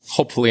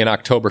hopefully an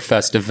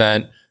Oktoberfest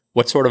event.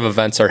 What sort of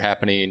events are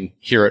happening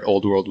here at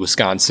Old World,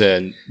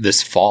 Wisconsin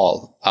this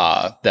fall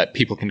that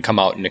people can come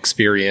out and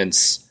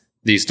experience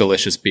these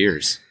delicious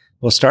beers?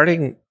 Well,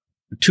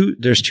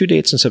 there's 2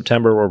 dates in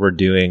September where we're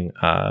doing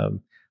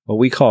what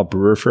we call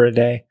Brewer for a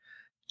Day.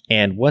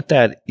 And what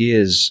that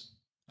is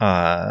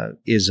a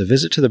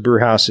visit to the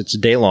Brewhouse. It's a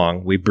day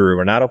long. We brew.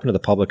 We're not open to the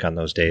public on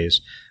those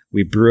days.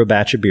 We brew a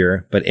batch of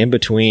beer, but in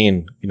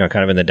between, you know,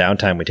 kind of in the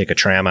downtime, we take a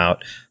tram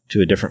out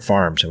to a different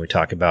farms and we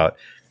talk about,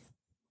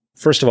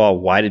 first of all,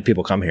 why did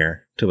people come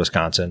here to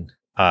Wisconsin?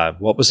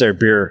 What was their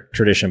beer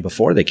tradition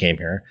before they came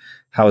here?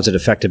 How was it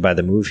affected by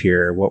the move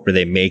here? What were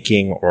they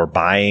making or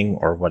buying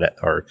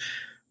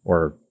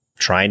or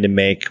trying to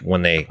make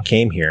when they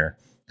came here?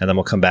 And then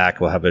we'll come back.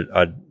 We'll have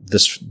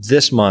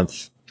this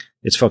month,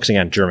 it's focusing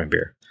on German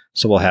beer.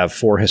 So we'll have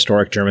 4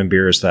 historic German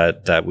beers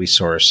that we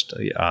sourced.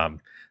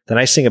 The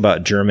nice thing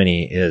about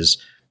Germany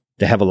is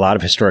they have a lot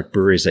of historic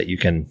breweries that you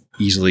can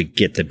easily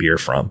get the beer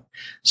from.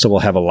 So we'll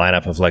have a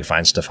lineup of like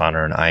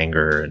Weinstefaner and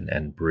Eyinger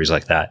and breweries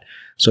like that.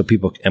 So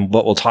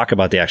but we'll talk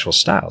about the actual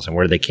styles and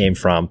where they came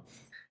from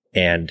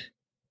and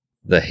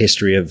the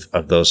history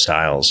of those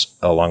styles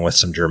along with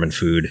some German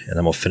food. And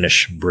then we'll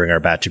bring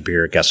our batch of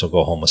beer. Guests will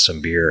go home with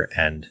some beer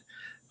and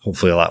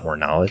hopefully a lot more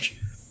knowledge.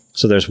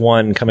 So there's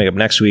one coming up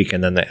next week,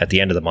 and then at the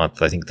end of the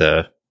month, I think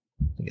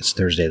it's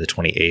Thursday the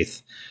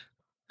 28th.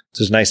 It's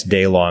this nice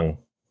day-long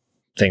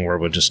thing where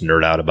we'll just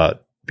nerd out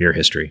about beer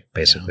history,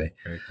 basically.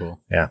 Yeah, very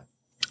cool. Yeah.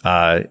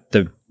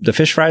 The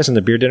fish fries and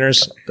the beer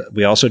dinners,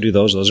 we also do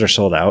those. Those are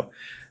sold out.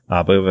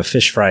 But we have a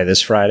fish fry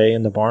this Friday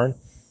in the barn.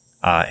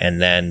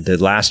 And then the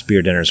last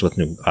beer dinners with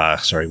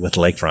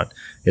Lakefront.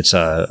 It's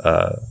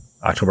a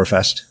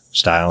Oktoberfest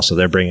style. So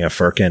they're bringing a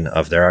firkin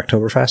of their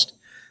Oktoberfest.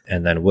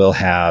 And then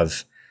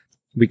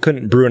we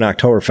couldn't brew an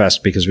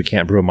Oktoberfest because we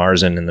can't brew a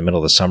Marzen in the middle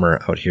of the summer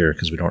out here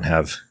because we don't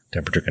have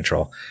temperature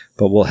control.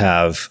 But we'll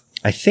have,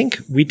 I think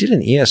we did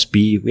an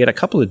ESB. We had a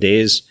couple of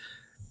days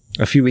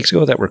a few weeks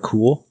ago that were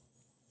cool.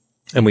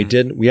 And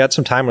we had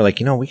some time. We're like,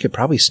 we could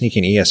probably sneak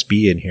an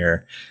ESB in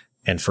here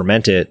and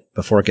ferment it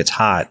before it gets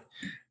hot.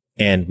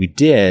 And we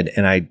did.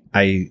 And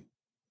I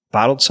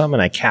bottled some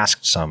and I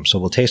casked some. So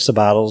we'll taste the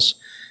bottles.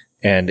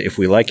 And if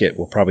we like it,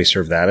 we'll probably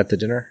serve that at the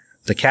dinner.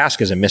 The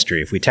cask is a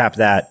mystery. If we tap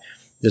that,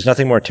 there's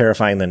nothing more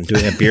terrifying than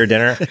doing a beer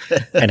dinner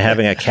and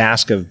having a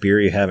cask of beer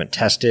you haven't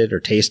tested or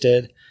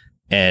tasted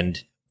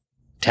and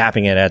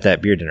tapping it at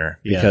that beer dinner,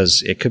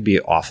 because it could be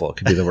awful. It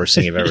could be the worst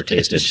thing you've ever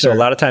tasted. Sure. So a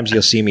lot of times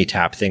you'll see me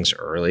tap things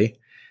early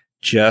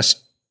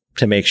just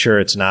to make sure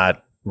it's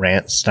not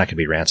it's not going to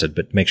be rancid,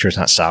 but make sure it's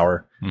not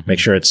sour. Mm-hmm. Make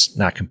sure it's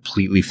not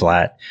completely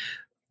flat,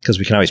 because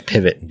we can always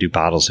pivot and do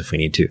bottles if we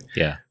need to.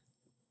 Yeah.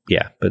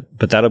 Yeah.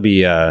 But that'll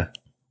be the,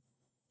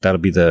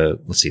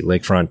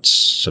 Lakefront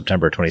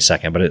September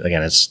 22nd. But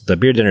again, the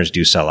beer dinners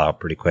do sell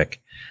out pretty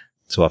quick.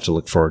 So we'll have to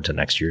look forward to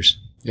next year's.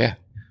 Yeah.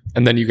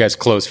 And then you guys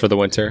close for the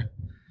winter.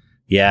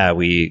 Yeah.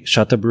 We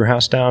shut the brew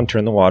house down,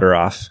 turn the water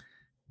off.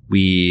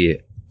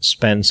 We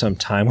spend some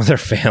time with our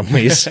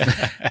families.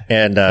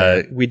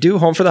 And we do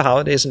Home for the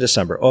Holidays in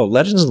December. Oh,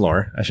 Legends and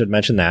Lore. I should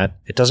mention that.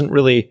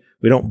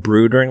 We don't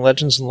brew during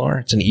Legends and Lore.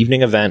 It's an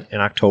evening event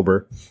in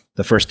October.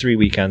 The first 3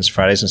 weekends,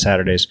 Fridays and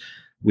Saturdays.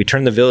 We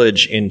turn the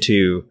village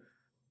into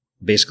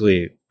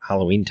basically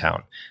Halloween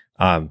town,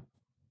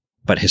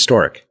 but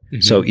historic.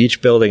 Mm-hmm. So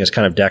each building is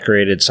kind of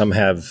decorated. Some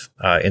have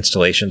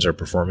installations or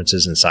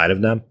performances inside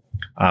of them.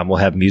 We'll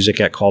have music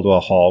at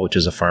Caldwell Hall, which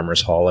is a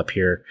farmer's hall up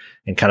here,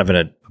 and kind of in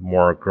a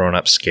more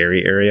grown-up,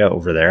 scary area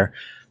over there.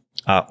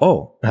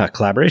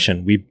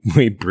 Collaboration.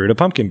 We brewed a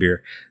pumpkin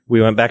beer.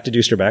 We went back to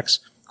Dusterbeck's.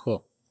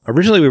 Cool.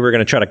 Originally, we were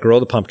going to try to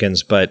grow the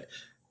pumpkins, but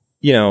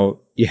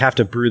you have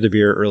to brew the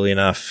beer early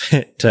enough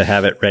to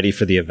have it ready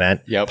for the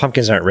event. Yep.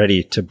 Pumpkins aren't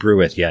ready to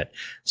brew it yet.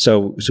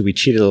 So we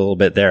cheated a little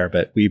bit there,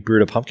 but we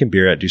brewed a pumpkin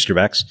beer at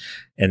Dusterbeck's,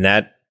 and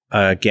that,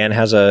 again,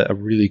 has a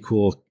really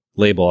cool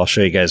label. I'll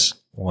show you guys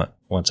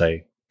once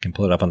I can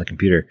pull it up on the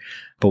computer,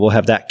 but we'll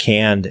have that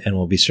canned and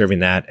we'll be serving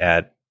that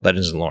at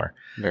Legends and Lore.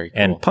 Very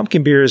cool. And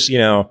pumpkin beers,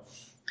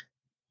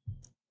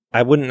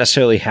 I wouldn't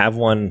necessarily have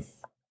one.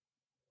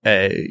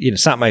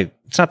 It's not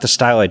the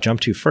style I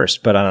jump to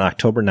first, but on an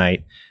October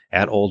night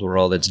at Old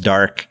World, it's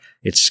dark,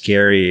 it's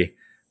scary,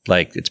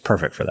 it's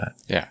perfect for that.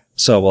 Yeah.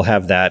 So we'll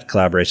have that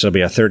collaboration. It'll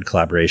be our third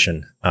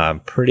collaboration.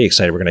 Pretty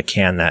excited. We're going to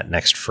can that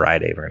next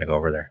Friday. We're going to go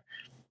over there.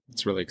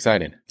 It's really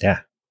exciting.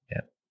 Yeah.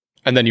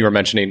 And then you were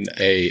mentioning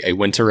a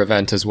winter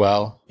event as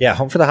well. Yeah.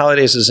 Home for the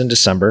Holidays is in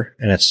December,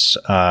 and it's,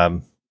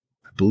 I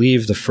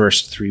believe, the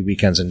first 3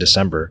 weekends in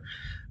December,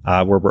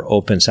 where we're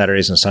open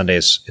Saturdays and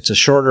Sundays. It's a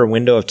shorter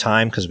window of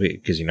time because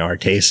our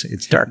taste,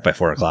 it's dark by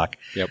 4:00.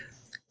 Yep.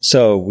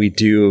 So we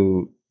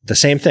do the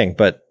same thing,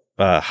 but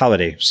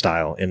holiday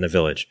style in the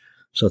village.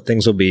 So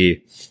things will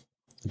be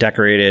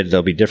decorated.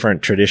 There'll be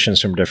different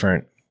traditions from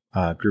different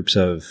groups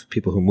of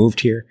people who moved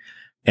here.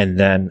 And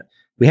then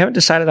we haven't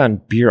decided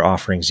on beer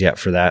offerings yet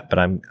for that, but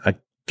I'm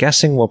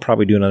guessing we'll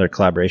probably do another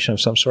collaboration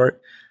of some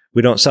sort.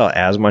 We don't sell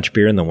as much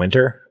beer in the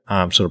winter,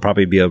 so it'll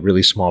probably be a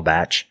really small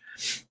batch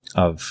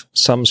of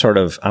some sort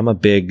of, I'm a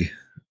big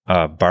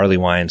barley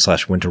wine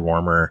 / winter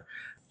warmer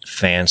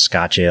fan,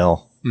 Scotch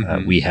ale,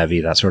 wee heavy,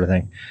 that sort of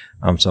thing.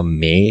 So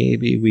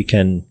maybe we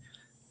can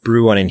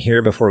brew one in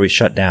here before we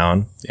shut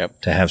down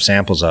to have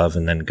samples of,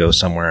 and then go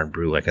somewhere and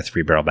brew like a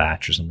 3-barrel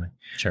batch or something.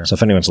 Sure. So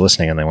if anyone's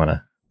listening and they want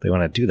to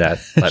do that,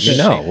 let me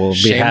know. We'll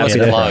be happy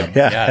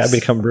to happy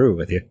to come brew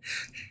with you.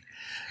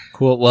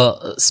 Cool.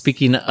 Well,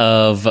 speaking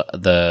of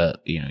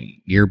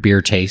your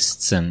beer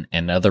tastes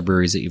and other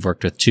breweries that you've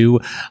worked with too,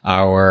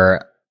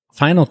 our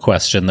final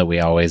question that we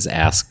always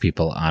ask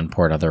people on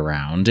Port Other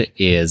Round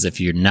is,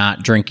 if you're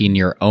not drinking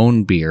your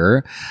own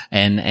beer,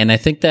 and I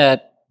think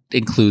that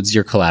includes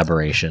your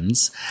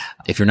collaborations,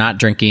 if you're not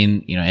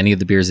drinking, any of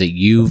the beers that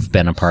you've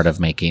been a part of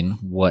making,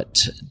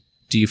 what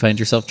do you find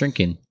yourself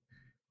drinking?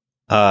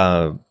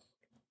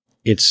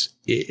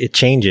 It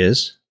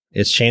changes.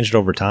 It's changed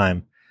over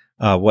time.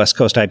 West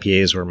Coast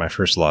IPAs were my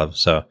first love.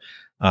 So,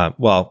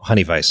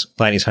 Honey Weiss.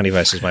 Leinie's Honey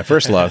Weiss is my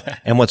first love.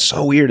 And what's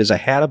so weird is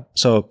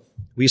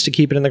we used to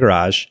keep it in the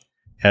garage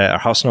at our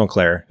house in Eau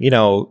Claire.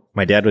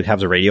 My dad would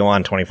have the radio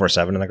on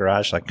 24/7 in the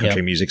garage, like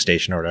country music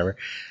station or whatever.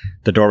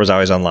 The door was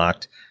always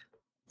unlocked.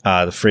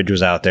 The fridge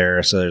was out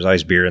there. So there's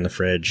always beer in the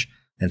fridge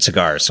and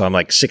cigars. So I'm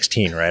like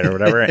 16, right? Or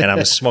whatever. And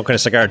I'm smoking a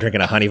cigar,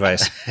 drinking a Honey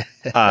Weiss.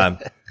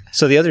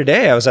 So the other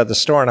day I was at the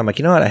store and I'm like,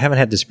 you know what? I haven't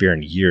had this beer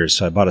in years.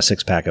 So I bought a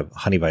 6-pack of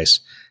Honey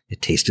Weiss.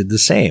 It tasted the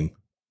same.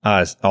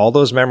 All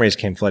those memories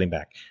came flooding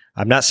back.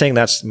 I'm not saying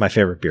that's my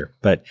favorite beer,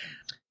 but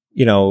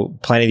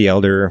Pliny the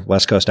Elder,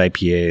 West Coast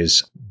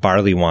IPAs,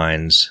 barley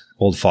wines,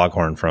 Old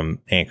Foghorn from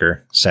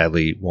Anchor,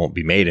 sadly won't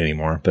be made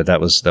anymore, but that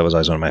was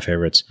always one of my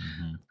favorites.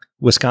 Mm-hmm.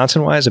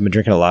 Wisconsin wise, I've been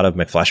drinking a lot of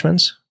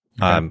McFleshman's.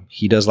 Okay.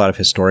 He does a lot of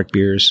historic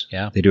beers.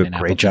 Yeah. They do a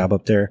great job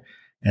up there.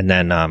 And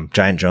then,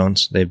 Giant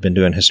Jones, they've been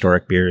doing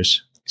historic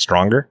beers.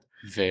 Stronger.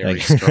 Very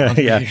Like, strong.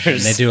 yeah.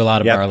 And they do a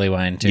lot of Yep. barley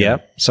wine too.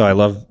 Yep. So I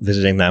love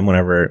visiting them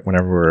whenever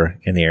we're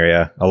in the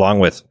area, along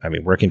with, I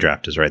mean, Working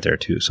Draft is right there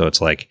too. So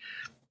it's like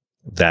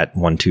that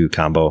 1-2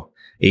 combo.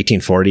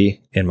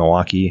 1840 in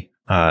Milwaukee,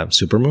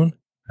 Supermoon.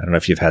 I don't know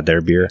if you've had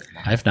their beer.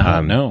 I've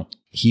not. No.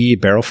 He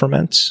barrel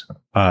ferments,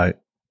 I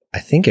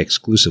think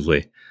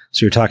exclusively.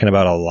 So you're talking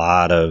about a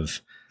lot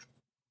of,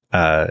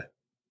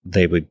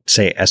 they would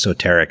say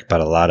esoteric,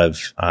 but a lot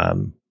of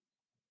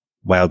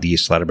wild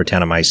yeast, a lot of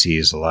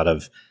Brettanomyces, a lot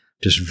of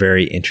just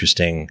very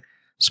interesting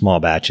small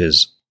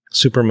batches.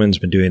 Supermoon's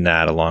been doing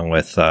that along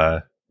with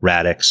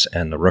Radix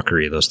and the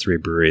Rookery, those 3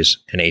 breweries,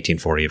 and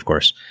 1840, of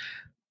course.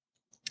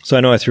 So I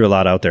know I threw a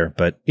lot out there,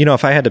 but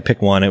if I had to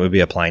pick one, it would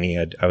be a Pliny.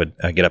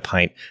 I'd get a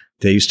pint.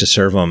 They used to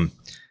serve them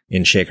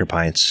in shaker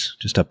pints,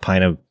 just a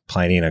pint of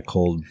Pliny and a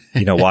cold,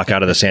 walk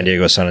out of the San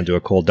Diego sun and do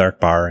a cold dark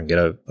bar and get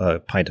a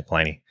pint of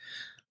Pliny.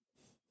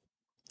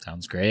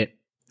 Sounds great.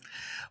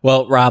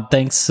 Well, Rob,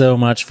 thanks so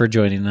much for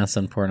joining us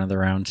on Pour Another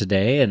Round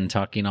today and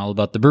talking all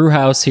about the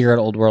Brewhouse here at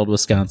Old World,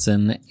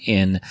 Wisconsin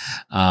in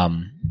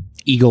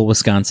Eagle,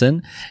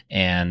 Wisconsin,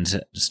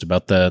 and just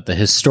about the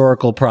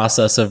historical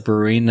process of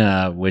brewing,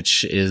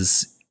 which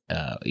is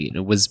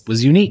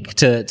was unique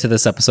to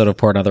this episode of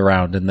Pour Another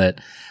Round, and that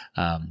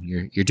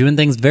you're doing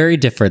things very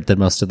different than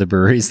most of the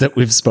breweries that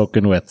we've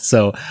spoken with.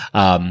 So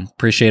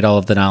appreciate all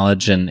of the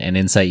knowledge and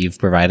insight you've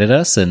provided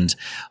us, and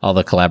all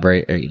the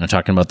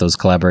talking about those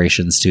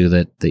collaborations too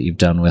that you've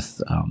done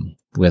with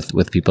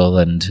people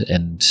and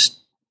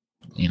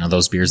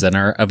those beers that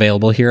are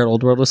available here at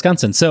Old World,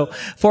 Wisconsin. So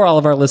for all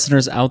of our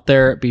listeners out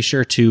there, be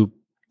sure to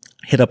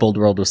hit up Old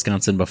World,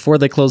 Wisconsin before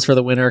they close for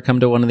the winter. Come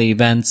to one of the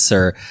events,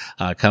 or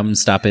come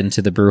stop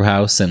into the brew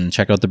house and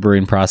check out the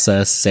brewing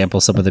process,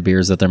 sample some of the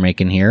beers that they're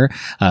making here,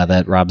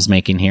 that Rob's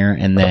making here.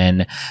 And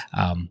then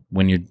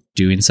when you're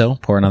doing so,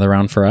 pour another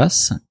round for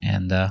us,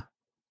 and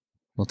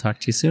we'll talk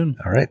to you soon.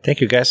 All right. Thank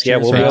you, guys.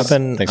 Cheers, we'll be Rob.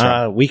 open Thanks,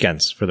 Rob.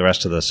 weekends for the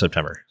rest of the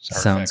September.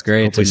 Sounds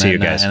great. Hopefully see you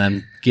guys. And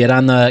then get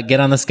on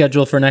the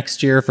schedule for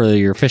next year for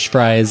your fish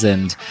fries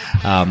and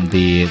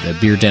the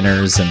beer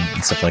dinners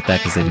and stuff like that,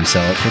 because they do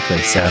sell it quickly.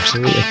 So.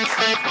 Absolutely.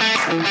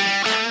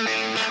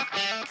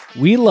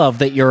 We love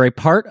that you're a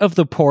part of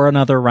the Pour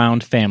Another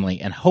Round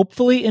family and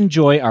hopefully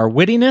enjoy our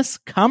wittiness,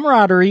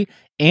 camaraderie,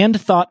 and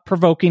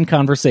thought-provoking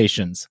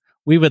conversations.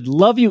 We would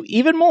love you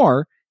even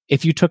more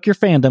if you took your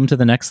fandom to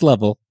the next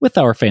level with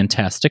our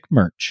fantastic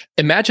merch.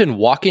 Imagine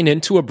walking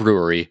into a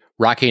brewery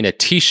rocking a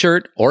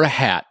t-shirt or a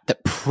hat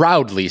that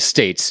proudly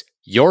states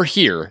you're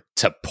here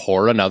to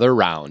pour another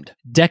round.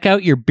 Deck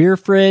out your beer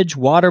fridge,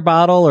 water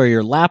bottle, or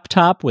your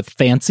laptop with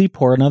fancy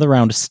Pour Another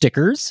Round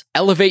stickers.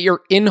 Elevate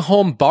your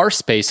in-home bar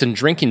space and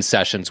drinking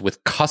sessions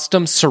with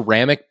custom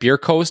ceramic beer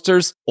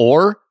coasters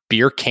or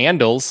beer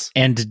candles.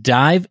 And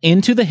dive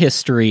into the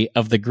history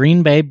of the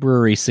Green Bay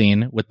brewery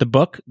scene with the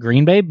book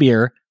Green Bay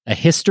Beer, A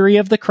History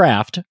of the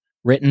Craft,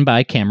 written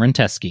by Cameron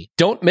Teskey.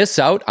 Don't miss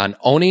out on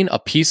owning a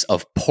piece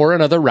of Pour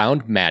Another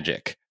Round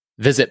magic.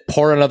 Visit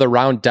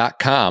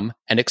pouranotherround.com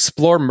and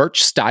explore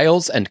merch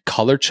styles and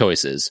color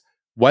choices.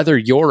 Whether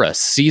you're a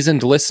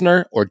seasoned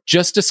listener or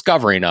just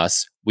discovering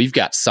us, we've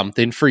got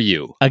something for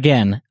you.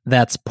 Again,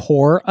 that's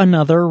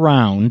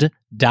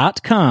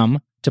pouranotherround.com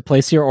to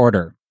place your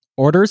order.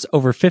 Orders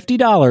over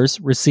 $50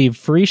 receive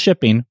free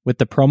shipping with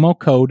the promo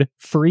code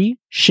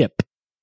FREESHIP.